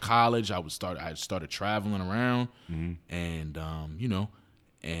saying? Out of college, I had started traveling around, and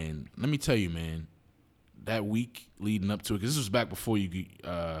and let me tell you, man, that week leading up to it, because this was back before you do.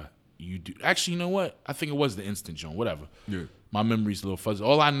 Actually, you know what? I think it was the instant joint. Whatever. Yeah. My memory's a little fuzzy.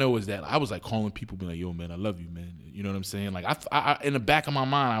 All I know is that I was like calling people, being like, "Yo, man, I love you, man." You know what I'm saying? Like, I in the back of my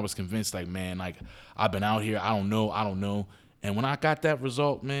mind, I was convinced, like, man, like I've been out here. I don't know. And when I got that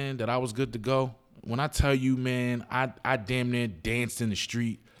result, man, that I was good to go. When I tell you, man, I damn near danced in the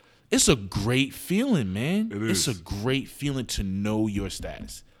street. It's a great feeling, man. It's a great feeling to know your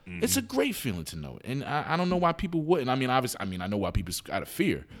status. It's a great feeling to know it. And I don't know why people wouldn't. I mean, obviously, I know why people out of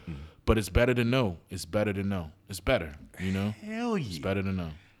fear. But it's better to know. It's better to know. It's better, you know? Hell yeah. It's better to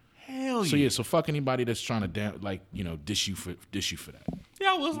know. Hell yeah. So, so fuck anybody that's trying to, dish you for that.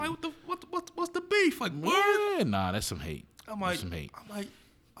 Yeah, I was like, what's the beef? Like, what? Yeah, nah, that's some hate. I'm like,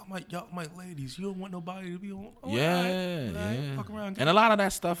 ladies, you don't want nobody to be on. Yeah. Fuck around. And a lot of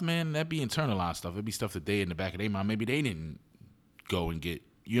that stuff, man, that be internalized stuff. It be stuff that they in the back of their mind, maybe they didn't go and get.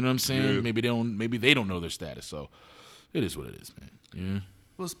 You know what I'm saying? Yeah. Maybe they don't know their status. So it is what it is, man. Yeah.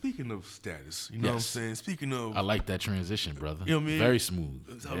 Well, speaking of status, you know what I'm saying? Speaking of... I like that transition, brother. You know what I mean? Very smooth.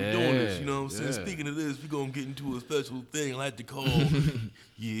 That's how we doing this, you know what I'm saying? Speaking of this, we're going to get into a special thing I like to call,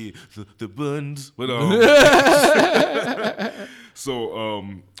 the buns. But, so,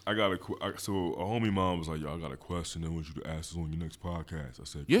 I got so a homie mom was like, yo, I got a question I want you to ask us on your next podcast. I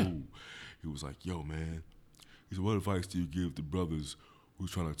said, cool. He was like, yo, man. He said, what advice do you give to brothers who's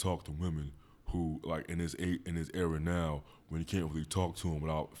trying to talk to women who, like, in this era now, when you can't really talk to them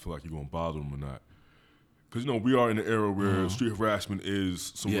without feel like you're going to bother them or not? Because, we are in an era where street harassment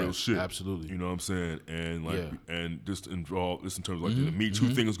is some real shit. Absolutely. You know what I'm saying? And, and just in terms of, like, the Me Too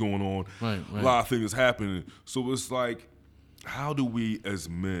thing is going on. Right. A lot of things happening. So it's like, how do we as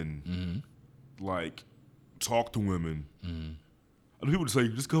men, like, talk to women? I know people say,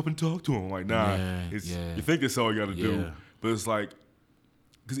 just go up and talk to them. Like, nah, you think that's all you got to do. But it's like,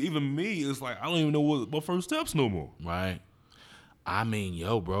 because even me, it's like, I don't even know what first steps no more. Right. I mean,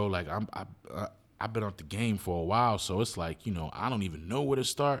 bro, like, I've been out the game for a while, so it's like, I don't even know where to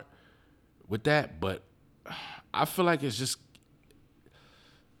start with that. But I feel like it's just,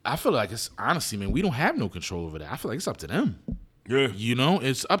 I feel like it's honestly, man, we don't have no control over that. I feel like it's up to them. Yeah. You know,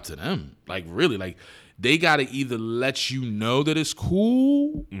 it's up to them. Like, really, like, they got to either let you know that it's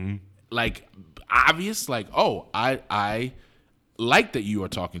cool, like, obvious, like, oh, I like that you are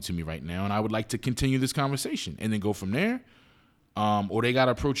talking to me right now, and I would like to continue this conversation, and then go from there, or they got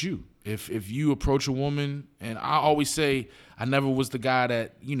to approach you. If you approach a woman, and I always say, I never was the guy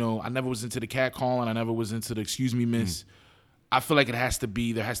that, you know, I never was into the catcalling, I never was into the excuse me, miss. I feel like there has to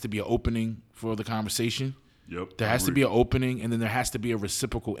be an opening for the conversation. Yep. There has to be an opening, and then there has to be a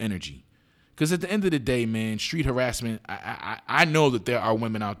reciprocal energy. Because at the end of the day, man, street harassment, I know that there are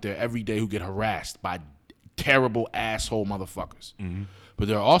women out there every day who get harassed by terrible asshole motherfuckers. But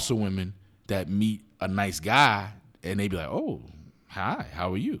there are also women that meet a nice guy, and they be like, oh, hi,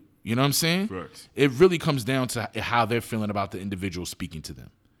 how are you? You know what I'm saying? Correct. It really comes down to how they're feeling about the individual speaking to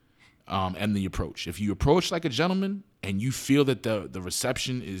them. And the approach. If you approach like a gentleman and you feel that the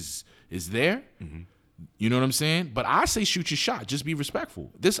reception is there, you know what I'm saying? But I say shoot your shot. Just be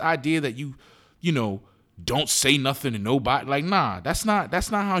respectful. This idea that you know, don't say nothing to nobody, like, nah, that's not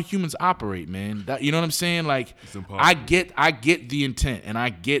how humans operate, man. You know what I'm saying? Like, I get the intent, and I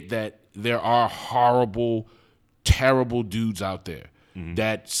get that there are horrible, terrible dudes out there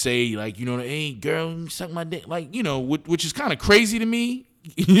that say, like, you know, hey, girl, you suck my dick, like, you know, which is kind of crazy to me.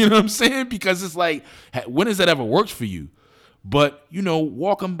 You know what I'm saying? Because it's like, when has that ever worked for you? But, you know,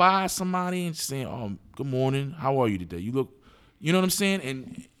 walking by somebody and saying, oh, good morning, how are you today? You look, you know what I'm saying?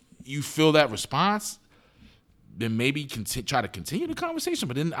 And you feel that response, then maybe try to continue the conversation.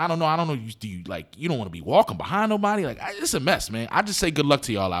 But then, I don't know, you don't want to be walking behind nobody? Like, it's a mess, man. I just say good luck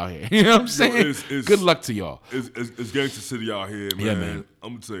to y'all out here. You know what I'm saying? Good luck to y'all. It's gangster city out here, man. Yeah, man.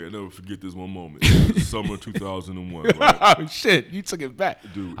 I'm going to tell you, I never forget this one moment. It was summer 2001, right? Oh, shit. You took it back.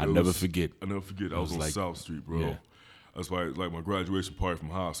 Dude, I'll never forget. I never forget. I was on like, South Street, bro. Yeah. That's why, like, my graduation party from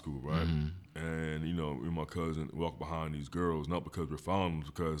high school, right? And, you know, me and my cousin walk behind these girls, not because we're found them,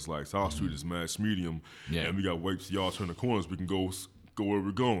 because, like, South Street is mass medium, and we got to wait till y'all turn the corners so we can go where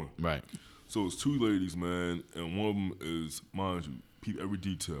we're going. Right. So it's two ladies, man, and one of them is, mind you, peep every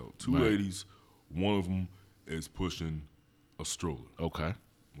detail. Two ladies, one of them is pushing a stroller. Okay.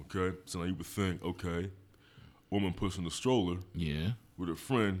 So now you would think, okay, woman pushing the stroller with her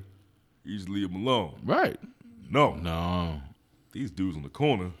friend, you just leave them alone. Right. No. These dudes in the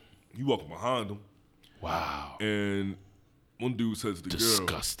corner, you walking behind them. Wow. And one dude says to the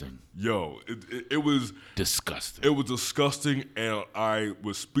Disgusting. girl, it was disgusting. It was disgusting, and I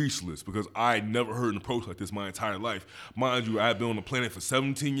was speechless because I had never heard an approach like this my entire life. Mind you, I had been on the planet for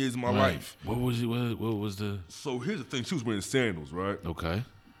 17 years of my life. What was the? So here's the thing: she was wearing sandals, right? Okay.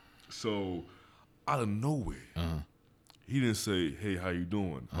 So out of nowhere, he didn't say, "Hey, how you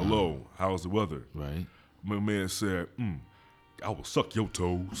doing? Hello, how's the weather?" Right. My man said, "I will suck your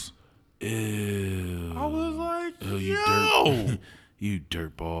toes." Ew. I was like, Ew, yo. You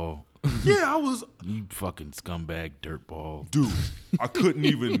dirtball. Yeah, I was. You fucking scumbag dirtball. Dude, I couldn't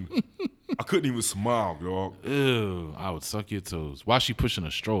even smile, dog. Ew, I would suck your toes. Why she pushing a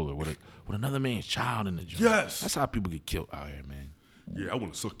stroller with another man's child in the joint? Yes. That's how people get killed out here, man. Yeah, I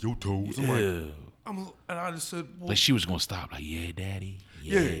want to suck your toes. Ew. And I just said, well, Like she was gonna stop. Like, yeah, daddy.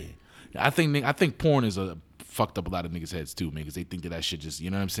 Yeah. I think porn is fucked up a lot of niggas' heads too, man, because they think that shit just, you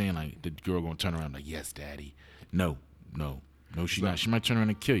know what I'm saying? Like, the girl gonna turn around like, yes, daddy. No, she not. She might turn around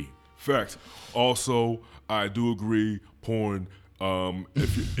and kill you. Facts. Also, I do agree, porn,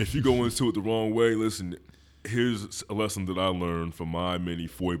 if you go into it the wrong way, listen, here's a lesson that I learned from my many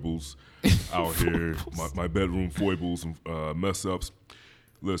foibles out here, my bedroom foibles and mess ups.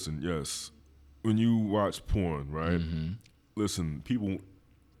 Listen, yes, when you watch porn, right? Listen, people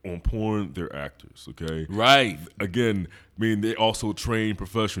on porn, they're actors, okay? Right. Again, I mean, they also train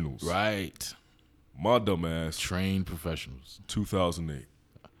professionals. Right. My dumb ass. Trained professionals. 2008.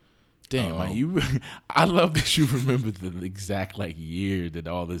 Damn, man, I love that you remember the exact year that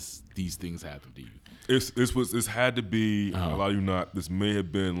all these things happened to you. This had to be, a lot of you not, this may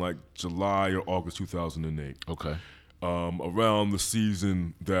have been like July or August 2008. Okay. Around the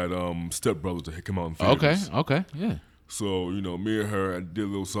season that Step Brothers had come out in theaters. Okay, yeah. So, you know, me and her, I did a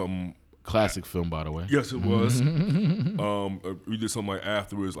little something. Classic film, by the way. Yes, it was. We did something like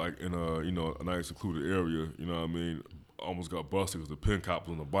afterwards, like in a nice secluded area. You know what I mean? Almost got busted because the pin cop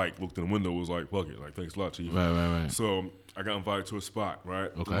was on the bike. Looked in the window, was like, "Fuck it, like thanks a lot, chief." Right. So I got invited to a spot. Right.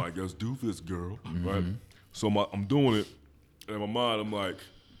 Okay. I'm like, let's do this, girl. Right. So I'm doing it, and in my mind, I'm like,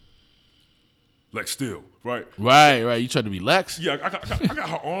 Lex Steel. Right. Right. You tried to be Lex. Yeah, I got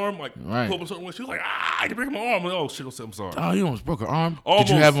her arm like pulled up a certain way. She was like, I can break my arm. I'm like, oh shit, I'm sorry. Oh, you almost broke her arm. Almost.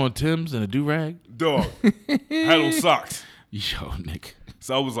 Did you have on Tim's and a do rag? Dog. I had on socks. Yo, Nick.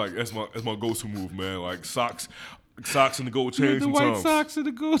 So I was like, that's my go-to move, man. Like socks and the gold chain. The sometimes. white socks and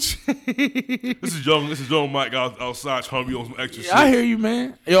the gold chain. This is young Mike outside trying to be on some extra shit. I hear you,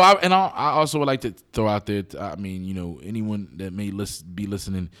 man. Yo, I also would like to throw out there. I mean, anyone that may be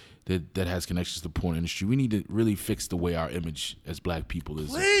listening that has connections to the porn industry, we need to really fix the way our image as black people is.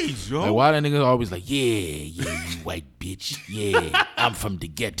 Please, yo. Like, why that niggas always like, yeah, you white bitch, yeah, I'm from the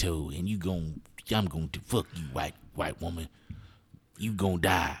ghetto, and I'm going to fuck you, white woman. You gonna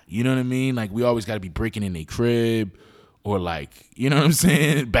die. You know what I mean? Like, we always got to be breaking in their crib, or like, you know what I'm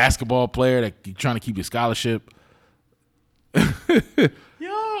saying? Basketball player that trying to keep your scholarship.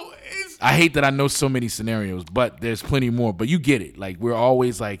 I hate that I know so many scenarios, but there's plenty more. But you get it. Like, we're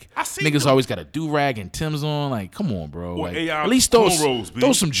always like, niggas always got a do-rag and Tim's on. Like, come on, bro. Like, at least throw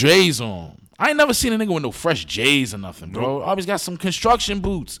some J's on. I ain't never seen a nigga with no fresh J's or nothing, bro. Nope. Always got some construction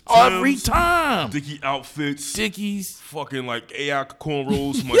boots. Tim's, every time. Dickie outfits. Dickies. Fucking like AI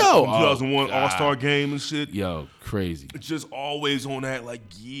cornrows from 2001 All-Star game and shit. Yo, crazy. It's just always on that, like,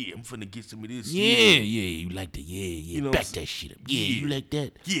 yeah, I'm finna get some of this. Yeah, you like that. Yeah. You know, back that shit up. Yeah, you like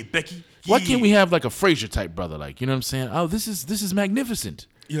that. Yeah, Becky. Why can't we have like a Frasier type brother? Like, you know what I'm saying? Oh, this is magnificent.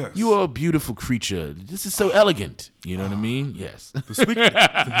 Yes. You are a beautiful creature. This is so elegant. You know what I mean? Yes.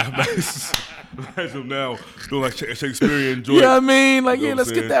 Imagine now doing like Shakespearean joint. You know what I mean? Like, you know yeah,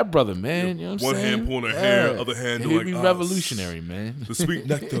 let's get that brother, man. You know what I'm one saying? hand pulling her hair, other hand doing He'd be like revolutionary, man. The sweet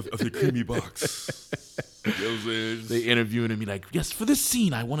nectar of your creamy box. You know what I'm saying? They interviewing him, be like, yes, for this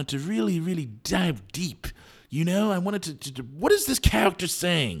scene, I wanted to really, really dive deep. You know, I wanted to what is this character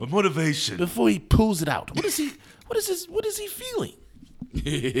saying? A motivation. Before he pulls it out. What is he feeling?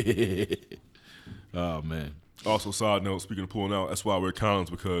 Oh, man. Also, side note, speaking of pulling out, that's why I wear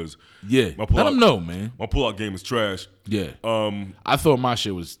condoms, because let them know, man. My pull-out game is trash. Yeah. I thought my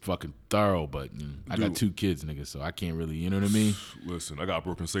shit was fucking thorough, but I got 2 kids, nigga, so I can't really, you know what I mean? Listen, I got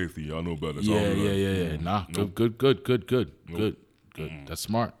broken safety. Y'all know better. Yeah. Nah, nope. Good. That's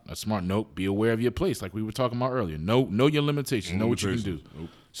smart. Nope. Be aware of your place, like we were talking about earlier. Know your limitations. Know what you can do. Nope.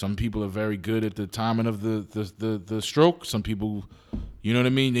 Some people are very good at the timing of the stroke. Some people, you know what I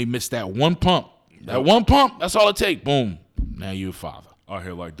mean? They miss that one pump. That one pump, that's all it take. Boom. Now you're a father. Out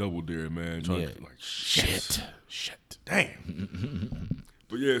here like Double Dare, man. Trying to, like, shit. Damn.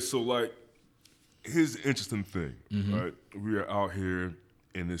 But yeah, so like, here's the interesting thing, right? We are out here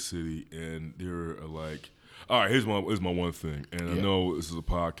in this city, and there are like, all right, here's my one thing. And I know this is a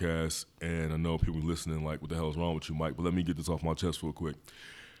podcast, and I know people listening like, what the hell is wrong with you, Mike? But let me get this off my chest real quick.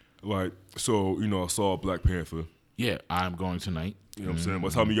 Like, so, I saw Black Panther. Yeah, I'm going tonight. You know what I'm saying? By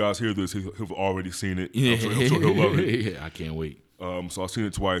the time you guys hear this, he'll already seen it. I'm sure he'll love it. Yeah, I can't wait. So I've seen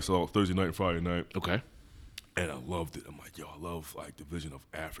it twice, Thursday night and Friday night. Okay. And I loved it. I'm like, yo, I love like the vision of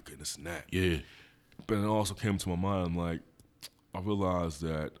Africa and this and that. Yeah. But it also came to my mind, I'm like, I realized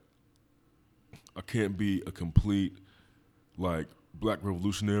that I can't be a complete like black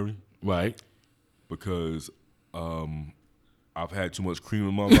revolutionary. Right. Because I've had too much cream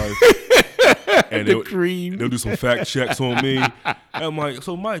in my life. And they'll do some fact checks on me. And I'm like,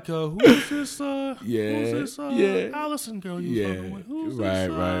 so Mike, who is this? Who's this Allison girl you fucking with? Who's this?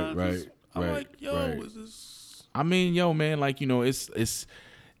 Right. I'm like, yo, is this? I mean, yo, man, like, it's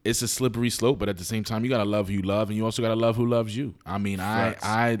a slippery slope, but at the same time, you gotta love who you love, and you also gotta love who loves you. I mean,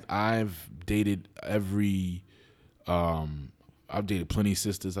 I've dated I've dated plenty of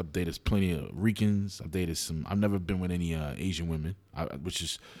sisters. I've dated plenty of Ricans. I've never been with any Asian women, which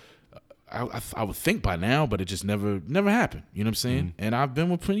is. I would think by now, but it just never happened. You know what I'm saying? And I've been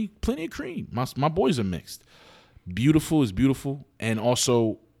with plenty of cream. My boys are mixed. Beautiful is beautiful. And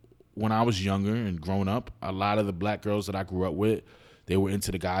also, when I was younger and growing up, a lot of the black girls that I grew up with, they were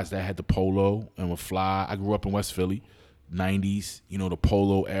into the guys that had the polo and would fly. I grew up in West Philly, 90s, the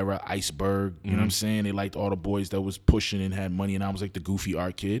polo era, Iceberg. You know what I'm saying? They liked all the boys that was pushing and had money, and I was like the goofy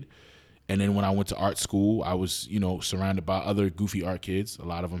art kid. And then when I went to art school, I was, surrounded by other goofy art kids. A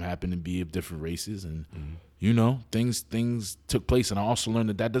lot of them happened to be of different races. And, things took place. And I also learned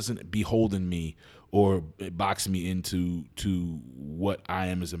that doesn't beholden me or box me into what I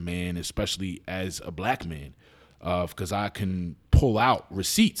am as a man, especially as a black man, because I can pull out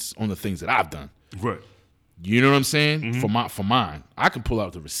receipts on the things that I've done. Right. You know what I'm saying? For mine, I can pull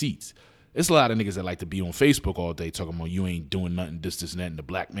out the receipts. It's a lot of niggas that like to be on Facebook all day talking about you ain't doing nothing, this and that, and the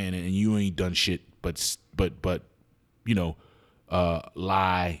black man, and you ain't done shit but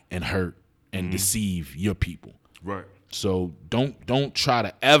lie and hurt and deceive your people. Right. So don't try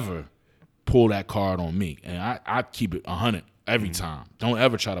to ever pull that card on me. And I keep it 100 every time. Don't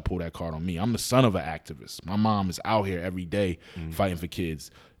ever try to pull that card on me. I'm the son of an activist. My mom is out here every day fighting for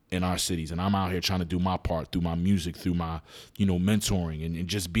kids. in our cities, and I'm out here trying to do my part through my music, through my, mentoring, and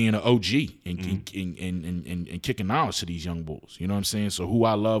just being an OG and kicking knowledge to these young bulls. You know what I'm saying? So who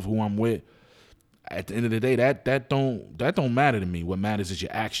I love, who I'm with, at the end of the day, that don't matter to me. What matters is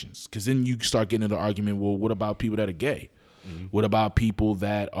your actions. Because then you start getting into the argument, well, what about people that are gay? What about people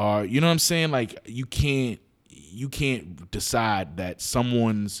that are, you know what I'm saying? Like, you can't decide that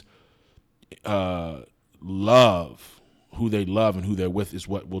someone's love, who they love and who they're with, is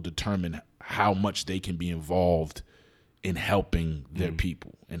what will determine how much they can be involved in helping their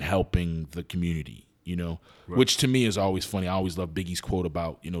people and helping the community, Right. Which to me is always funny. I always love Biggie's quote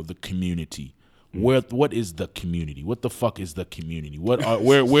about, the community. What is the community? What the fuck is the community? Where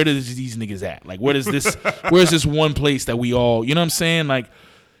does these niggas at? Like, where's this one place that we all, you know what I'm saying? Like,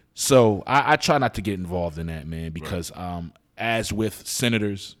 so I try not to get involved in that, man, because as with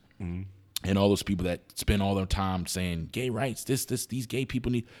senators and all those people that spend all their time saying gay rights, these gay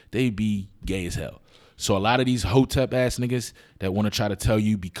people they be gay as hell. So a lot of these hotep ass niggas that want to try to tell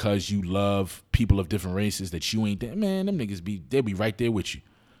you because you love people of different races that you ain't that, man, them niggas they'll be right there with you.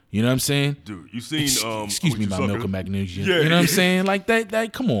 You know what I'm saying? Dude, you seen excuse me, my milk and magnesia. Yeah. You know what I'm saying? Like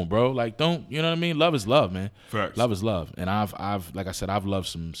that come on, bro. Like, don't, you know what I mean? Love is love, man. Facts. Love is love. And I've like I said, I've loved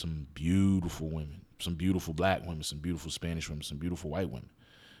some beautiful women, some beautiful black women, some beautiful Spanish women, some beautiful white women.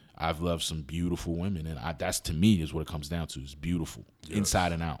 I've loved some beautiful women, and that's, to me, is what it comes down to. Is beautiful,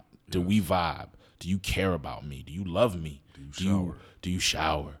 inside and out. Do we vibe? Do you care about me? Do you love me? Do you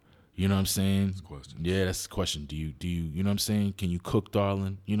shower? You know what I'm saying? That's the question. Yeah, that's the question. Do you you know what I'm saying? Can you cook,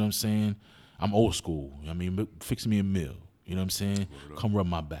 darling? You know what I'm saying? I'm old school. I mean, fix me a meal. You know what I'm saying? Come rub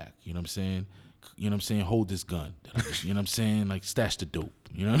my back. You know what I'm saying? You know what I'm saying? Hold this gun. You know what I'm saying? Like, stash the dope.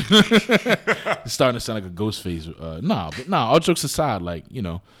 You know? It's starting to sound like a ghost face. All jokes aside, like,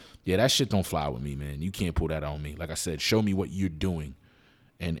 yeah, that shit don't fly with me, man. You can't pull that on me. Like I said, show me what you're doing,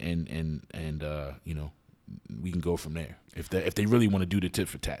 and we can go from there. If they really want to do the tit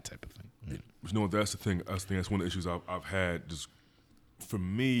for tat type of thing. Yeah. That's the thing. I think that's one of the issues I've had, just for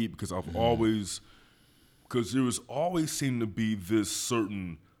me, because there was always seemed to be this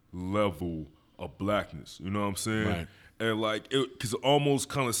certain level of blackness. You know what I'm saying? Right. And like, because it almost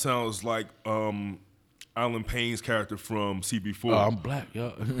kind of sounds like Alan Payne's character from CB4. Oh, I'm black,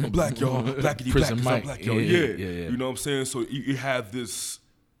 y'all. I'm black, y'all. Blackity black, 'cause I'm black, y'all. Yeah. You know what I'm saying? So you have this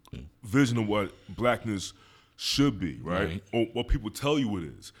vision of what blackness should be, right? Or what people tell you it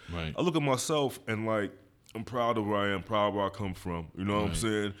is. Right. I look at myself and, like, I'm proud of where I am, proud of where I come from. You know what I'm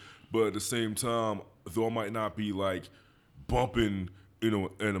saying? But at the same time, though I might not be, like, bumping, an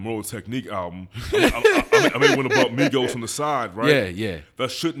Immoral Technique album, I may want to bump Migos on the side, right? Yeah. That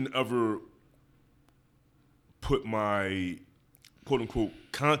shouldn't ever put my quote-unquote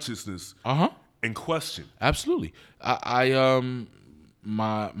consciousness in question. Absolutely. My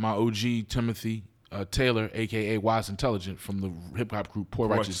OG Timothy Taylor, a.k.a. Wise Intelligent, from the hip-hop group Poor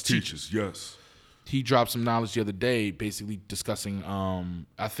Righteous Teachers. Yes. He dropped some knowledge the other day basically discussing,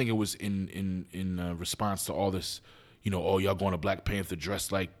 I think it was in response to all this, y'all going to Black Panther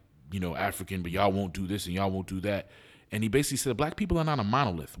dressed like, African, but y'all won't do this and y'all won't do that. And he basically said, black people are not a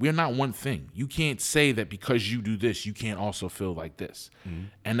monolith. We're not one thing. You can't say that because you do this, you can't also feel like this. Mm-hmm.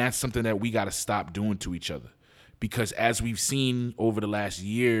 And that's something that we got to stop doing to each other. Because as we've seen over the last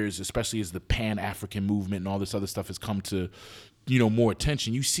years, especially as the Pan-African movement and all this other stuff has come to, more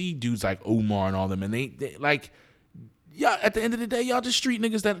attention, you see dudes like Omar and all them, and they like, yeah, at the end of the day, y'all just street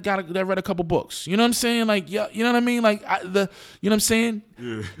niggas that read a couple books. You know what I'm saying? Like, yeah, you know what I mean? Like, you know what I'm saying?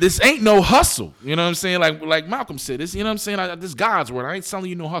 Yeah. This ain't no hustle. You know what I'm saying? Like Malcolm said, this, you know what I'm saying? This God's word. I ain't telling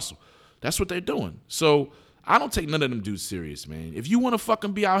you no hustle. That's what they're doing. So I don't take none of them dudes serious, man. If you want to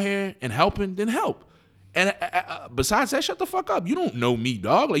fucking be out here and helping, then help. And besides that, shut the fuck up. You don't know me,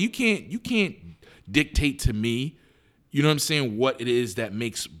 dog. Like, you can't dictate to me, you know what I'm saying, what it is that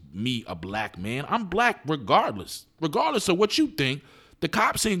makes me a black man. I'm black regardless of what you think. The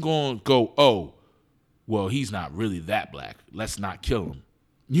cops ain't going to go, oh, well, he's not really that black. Let's not kill him.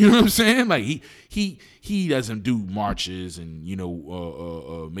 You know what I'm saying? Like, he doesn't do marches and,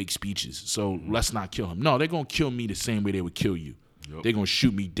 make speeches. So let's not kill him. No, they're going to kill me the same way they would kill you. Yep. They're going to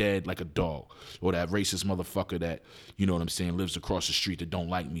shoot me dead like a dog. Or that racist motherfucker that, you know what I'm saying, lives across the street that don't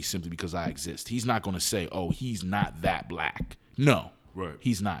like me simply because I exist. He's not going to say, oh, he's not that black. No. Right.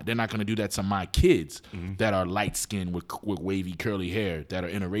 He's not. They're not going to do that to my kids that are light-skinned with wavy, curly hair, that are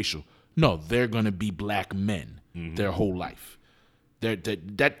interracial. No, they're going to be black men their whole life.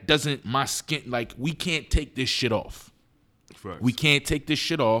 That doesn't, my skin, like, we can't take this shit off. Facts. We can't take this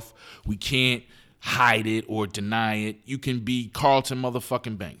shit off. We can't hide it or deny it. You can be Carlton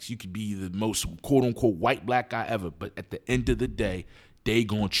motherfucking Banks. You could be the most quote-unquote white black guy ever. But at the end of the day, they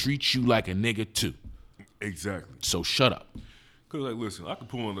gonna treat you like a nigga too. Exactly. So shut up. Cause like, listen, I could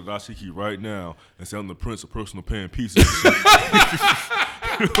pull on the dashiki right now and say I'm the prince of personal pan pieces. You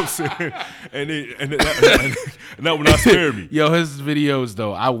know what I'm saying? And that would not scare me. Yo, his videos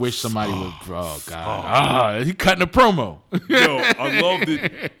though, I wish somebody would. Oh God, he cutting a promo. Yo, I loved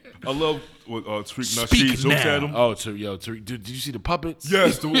it. I love what Tariq Nasheed jokes at him. Oh, Tariq, did you see the puppets?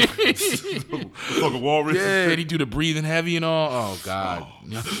 Yes, the fucking walrus. Yeah, and he do the breathing heavy and all. Oh God.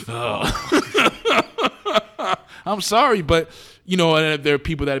 I'm sorry, but you know there are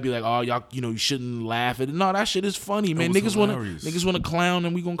people that'd be like, "Oh, y'all, you know, you shouldn't laugh at it." No, that shit is funny, man. Niggas want to clown,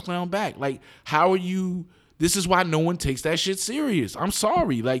 and we gonna clown back. Like, how are you? This is why no one takes that shit serious. I'm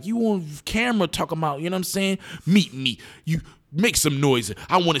sorry. Like, you on camera talking about, you know what I'm saying? Meet me. You make some noise.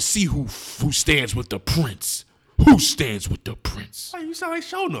 I want to see who stands with the prince. Who stands with the prince? Hey, you sound like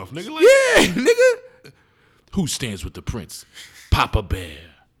Show Enough, nigga. Like, yeah, nigga. Who stands with the prince? Papa Bear.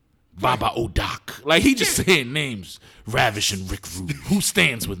 Baba Odak. Like, he just saying names. Ravish and Rick Rude. Who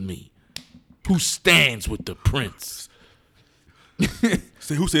stands with me? Who stands with the prince?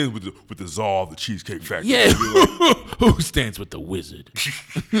 Say, who stands with the czar of the Cheesecake Factory? Yeah. Who stands with the wizard?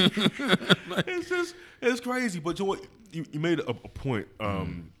 It's crazy. But you know what? You made a point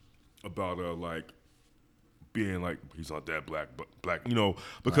about like being like, he's not that black, but black, you know,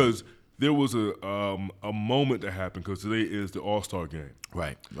 because there was a moment that happened, because today is the All-Star game.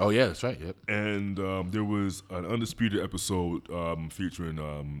 Right. Oh, yeah, that's right. Yep. And there was an Undisputed episode featuring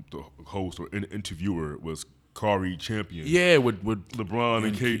the host or interviewer was Kari Champion. Yeah, with LeBron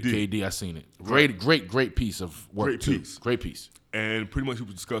and KD. KD, I seen it. Great piece of work. Great piece. And pretty much he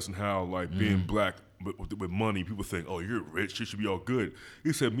was discussing how like being black with money, people think, oh, you're rich, it should be all good.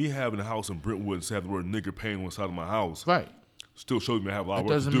 He said, me having a house in Brentwood and have the word nigger paying on the side of my house. Right. Still shows me I have a lot of work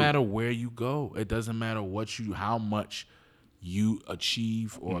to do. It doesn't matter where you go. It doesn't matter how much you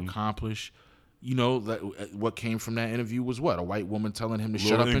achieve or accomplish. You know, what came from that interview was what? A white woman telling him to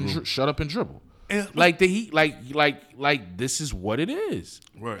shut up and dribble. And, like this is what it is.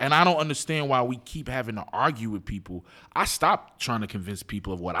 Right. And I don't understand why we keep having to argue with people. I stopped trying to convince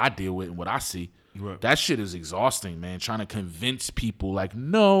people of what I deal with and what I see. Right. That shit is exhausting, man. Trying to convince people like,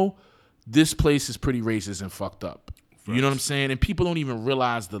 no, this place is pretty racist and fucked up. Right. You know what I'm saying? And people don't even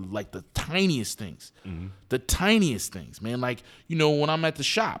realize the tiniest things. Mm-hmm. The tiniest things, man. Like, you know, when I'm at the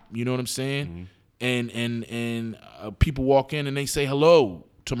shop, you know what I'm saying? Mm-hmm. And people walk in and they say hello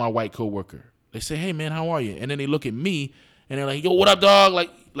to my white coworker. They say, hey, man, how are you? And then they look at me and they're like, yo, what up, dog?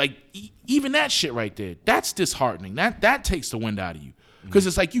 Like even that shit right there, that's disheartening. That takes the wind out of you. Because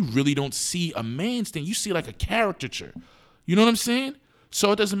it's like you really don't see a man's thing. You see like a caricature. You know what I'm saying?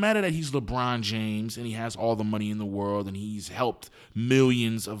 So it doesn't matter that he's LeBron James and he has all the money in the world and he's helped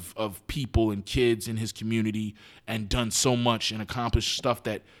millions of people and kids in his community and done so much and accomplished stuff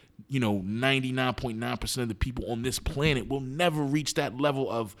that, you know, 99.9% of the people on this planet will never reach that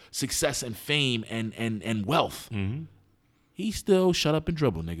level of success and fame and wealth. Mm-hmm. He still shut up and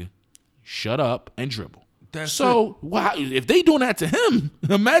dribble, nigga. Shut up and dribble. Wow, if they doing that to him,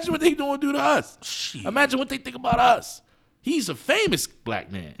 imagine what they do to us. Shit. Imagine what they think about us. He's a famous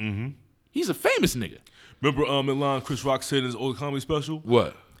black man. Mm-hmm. He's a famous nigga. Remember the line Chris Rock said in his old comedy special?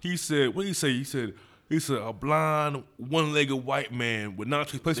 What? He said, what did he say? He said, a blind, one-legged white man would not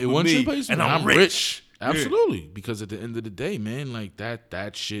take place with me, and I'm rich. Absolutely. Yeah. Because at the end of the day, man, like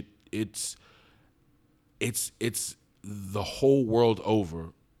that shit, it's the whole world over.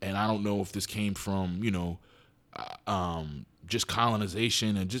 And I don't know if this came from, you know, just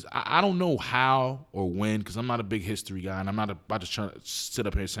colonization and just, I don't know how or when, because I'm not a big history guy and I'm not about to try to sit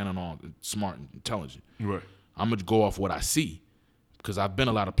up here saying I'm all smart and intelligent. Right. I'm going to go off what I see because I've been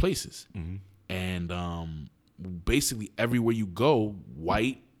a lot of places. Mm-hmm. And basically everywhere you go,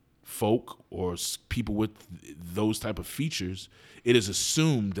 white folk or people with those type of features, it is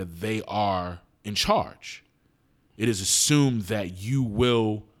assumed that they are in charge. It is assumed that you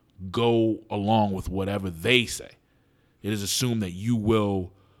will go along with whatever they say. It is assumed that you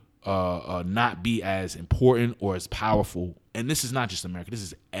will not be as important or as powerful. And this is not just America. This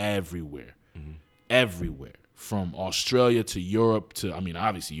is everywhere. Mm-hmm. Everywhere. From Australia to Europe to, I mean,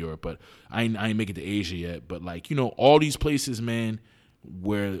 obviously Europe, but I ain't make it to Asia yet. But, like, you know, all these places, man,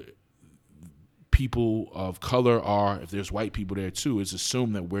 where people of color are, if there's white people there too, it's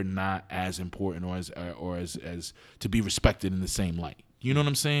assumed that we're not as important or as to be respected in the same light. You know what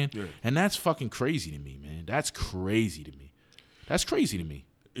I'm saying? Yeah. And that's fucking crazy to me, man. That's crazy to me. That's crazy to me.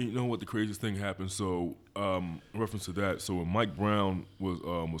 You know what the craziest thing happened? So, in reference to that, so when Mike Brown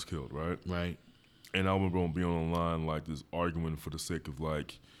was killed, right? Right. And I remember being online, like, this arguing for the sake of,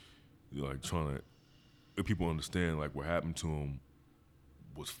 like trying to let people understand, like, what happened to him.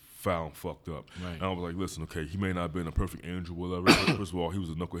 was found fucked up. Right. And I was like, listen, okay, he may not have been a perfect angel, whatever. First of all, he was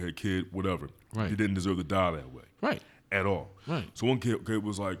a knucklehead kid, whatever. Right. He didn't deserve to die that way. Right. At all. Right. So one kid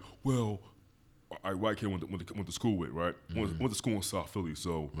was like, well, a white kid went to school with, right? Went to school in South Philly,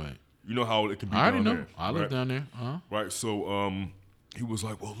 so Right. you know how it can be I down already know. there. I live down there. Right. So he was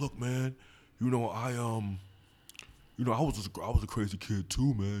like, well, look, man, I was a crazy kid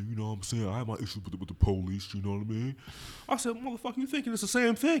too, man. You know what I'm saying? I had my issues with the police. You know what I mean? I said, motherfucker, you thinking it's the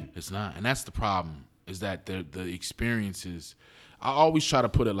same thing? It's not, and that's the problem. Is that the experiences? I always try to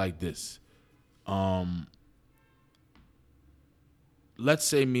put it like this. Let's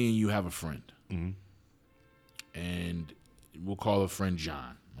say me and you have a friend, and we'll call a friend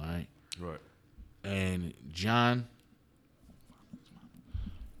John, right? Right. And John,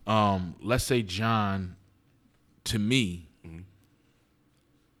 let's say John, to me,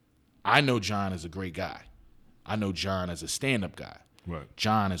 I know John is a great guy. I know John as a stand-up guy. Right.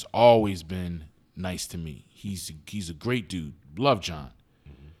 John has always been nice to me. He's a great dude. Love John.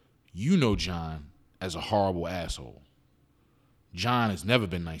 You know John as a horrible asshole. John has never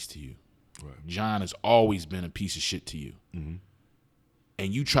been nice to you. Right. John has always been a piece of shit to you.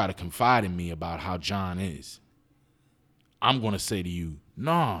 And you try to confide in me about how John is. I'm going to say to you,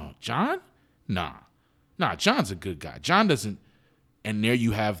 nah, John? Nah, John's a good guy. John doesn't, and there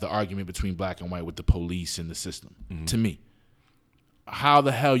you have the argument between black and white with the police and the system. To me, how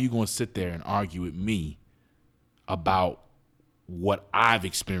the hell you going to sit there and argue with me about what I've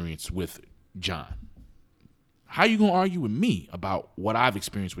experienced with John? How you going to argue with me about what I've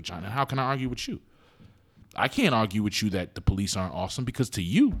experienced with John? And how can I argue with you? I can't argue with you that the police aren't awesome, because to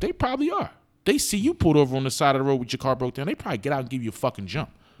you, they probably are. They see you pulled over on the side of the road with your car broke down. They probably get out and give you a fucking jump.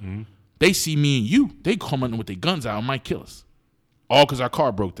 They see me and you, they come in with their guns out and might kill us. All because our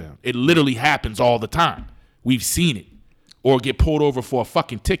car broke down. It literally happens all the time. We've seen it. Or get pulled over for a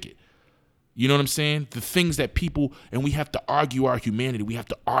fucking ticket. You know what I'm saying? The things that people, and we have to argue our humanity. We have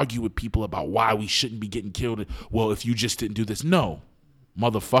to argue with people about why we shouldn't be getting killed. Well, if you just didn't do this. No,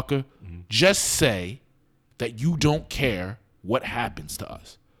 motherfucker. Just say that you don't care what happens to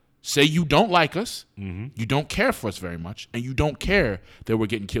us. Say you don't like us, you don't care for us very much, and you don't care that we're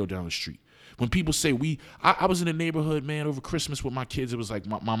getting killed down the street. When people say I was in a neighborhood, man, over Christmas with my kids. It was like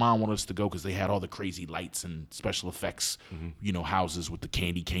my mom wanted us to go because they had all the crazy lights and special effects, houses with the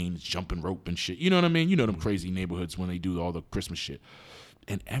candy canes, jumping rope and shit. You know what I mean? You know them crazy neighborhoods when they do all the Christmas shit.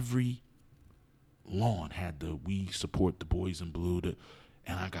 And every lawn had the "We support the boys in blue,"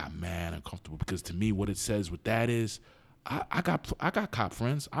 and I got mad and uncomfortable, because to me what it says with that is, I got cop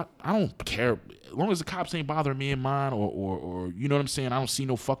friends. I don't care as long as the cops ain't bothering me and mine, or you know what I'm saying. I don't see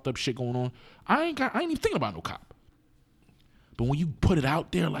no fucked up shit going on. I ain't even thinking about no cop. But when you put it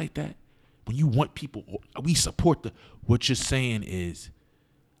out there like that, when you want people, we support what you're saying is,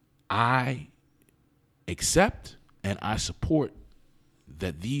 I accept and I support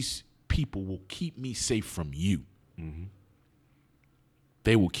that these people will keep me safe from you.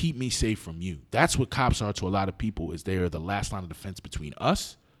 They will keep me safe from you. That's what cops are to a lot of people, is they are the last line of defense between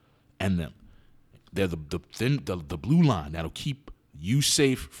us and them. They're the blue line that'll keep you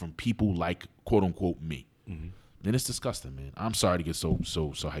safe from people like, quote unquote, me. And it's disgusting, man. I'm sorry to get so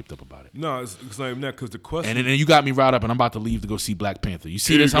hyped up about it. No, it's not even that, because the question. And then you got me riled up, and I'm about to leave to go see Black Panther. You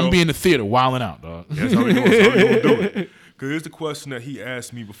see this? I'm gonna be in the theater wilding out, dog. Yeah, that's how we gonna do it. Because here's the question that he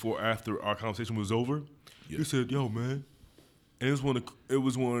asked me after our conversation was over. Yeah. He said, "Yo, man." And it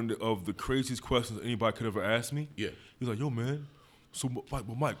was one of the craziest questions anybody could ever ask me. Yeah. He's like, "Yo, man, so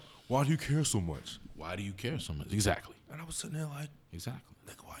Mike, why do you care so much?" Why do you care so much? Exactly. And I was sitting there like, exactly.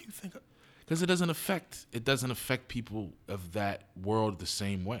 Nigga, why you think? Because it doesn't affect people of that world the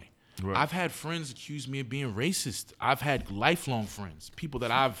same way. Right. I've had friends accuse me of being racist. I've had lifelong friends, people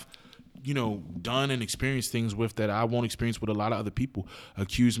that I've done and experienced things with that I won't experience with a lot of other people,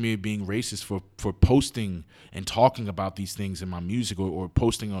 accuse me of being racist for posting and talking about these things in my music, or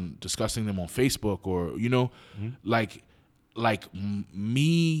discussing them on Facebook, or like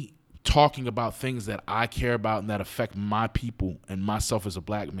me talking about things that I care about and that affect my people and myself as a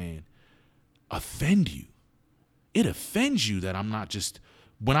black man offend you. It offends you that I'm not just,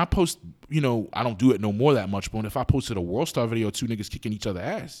 when I post, I don't do it no more that much, but if I posted a World Star video of two niggas kicking each other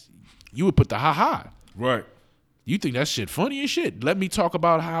ass, you would put the ha-ha. Right. You think that shit funny as shit. Let me talk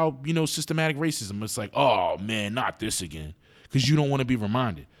about how, systematic racism. It's like, oh, man, not this again. Because you don't want to be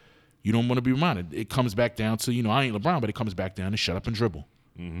reminded. You don't want to be reminded. It comes back down to, I ain't LeBron, but it comes back down to shut up and dribble.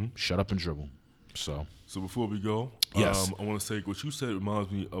 Shut up and dribble. So before we go, yes. I want to say what you said reminds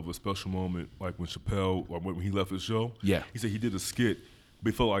me of a special moment, like when Chappelle, when he left his show. Yeah. He said he did a skit,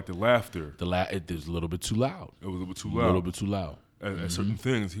 but he felt like the laughter. It was a little bit too loud. It was a little bit too loud. A little bit too loud. at certain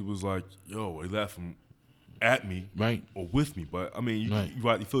things. He was like, yo, they laughing at me, right, or with me. But I mean,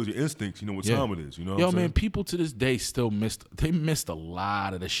 you feel your instincts. You know what time it is. You know. Yo, what I'm man, saying? people to this day still missed a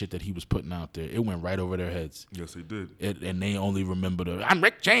lot of the shit that he was putting out there. It went right over their heads. Yes, they did. And they only remember I'm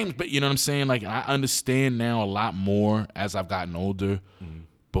Rick James, but you know what I'm saying? Like, I understand now a lot more as I've gotten older.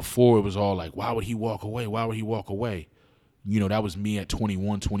 Before it was all like, why would he walk away? Why would he walk away? You know, that was me at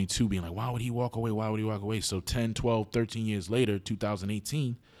 21, 22 being like, why would he walk away? Why would he walk away? So 10, 12, 13 years later,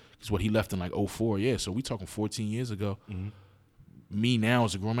 2018 is what he left in like 04. Yeah, so we talking 14 years ago. Me now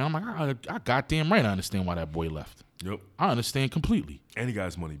as a grown man, I'm like, I goddamn right I understand why that boy left. Yep. I understand completely. And he got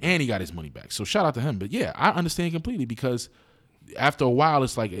his money back. And he got his money back. So shout out to him. But yeah, I understand completely because after a while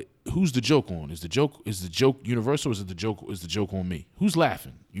it's like, who's the joke on? Is the joke universal or is the joke on me? Who's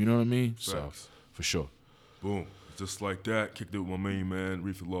laughing? You know what I mean? Facts. So for sure. Boom. Just like that, kicked it with my main man,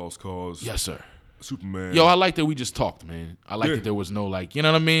 Reef The Lost Cauze. Yes, sir. Superman. Yo, I like that we just talked, man. I like that there was no like, you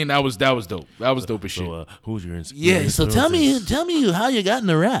know what I mean? That was dope. That was dope as shit. So, who's your inspiration? Yeah, so tell me how you got in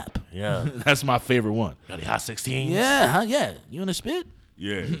the rap. Yeah. That's my favorite one. Got the hot 16s? Yeah, yeah. You in the spit?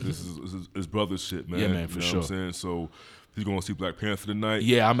 Yeah, this is his brother's shit, man. Yeah, man, for you know sure. What I'm saying? So he's going to see Black Panther tonight.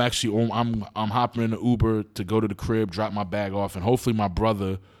 Yeah, I'm actually I'm hopping in the Uber to go to the crib, drop my bag off, and hopefully my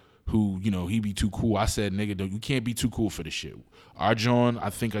brother, who, you know, he be too cool. I said, nigga, you can't be too cool for this shit. Our John, I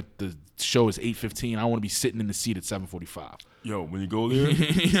think the show is 8:15. I want to be sitting in the seat at 7:45. Yo, when you go there,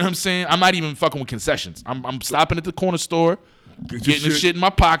 you know what I'm saying? I'm not even fucking with concessions. I'm stopping at the corner store, getting the shit in my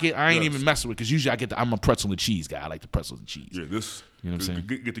pocket. I ain't even messing with it because usually I'm a pretzel and cheese guy. I like the pretzels and cheese. Yeah, this. You know what I'm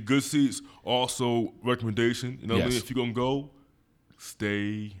saying? Get the good seats. Also, recommendation. You know what I mean? If you're gonna go,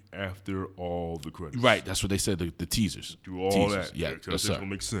 stay after all the credits. Right, that's what they said. The teasers. Do all teasers. that. Yeah, that's gonna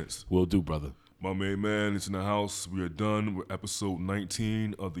make sense. Will do, brother. My main man is in the house. We are done with episode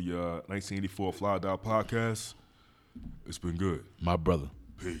 19 of the 1984 Fly Die podcast. It's been good. My brother.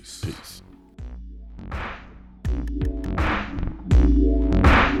 Peace. Peace.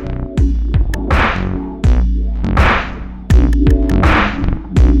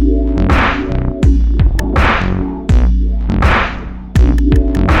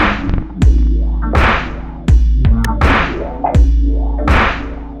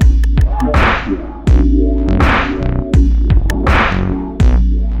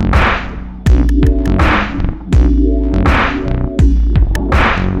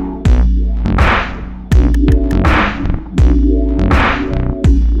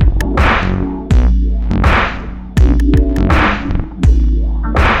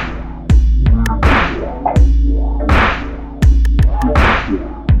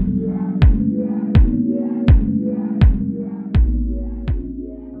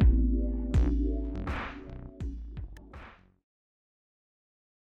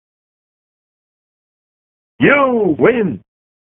 You win.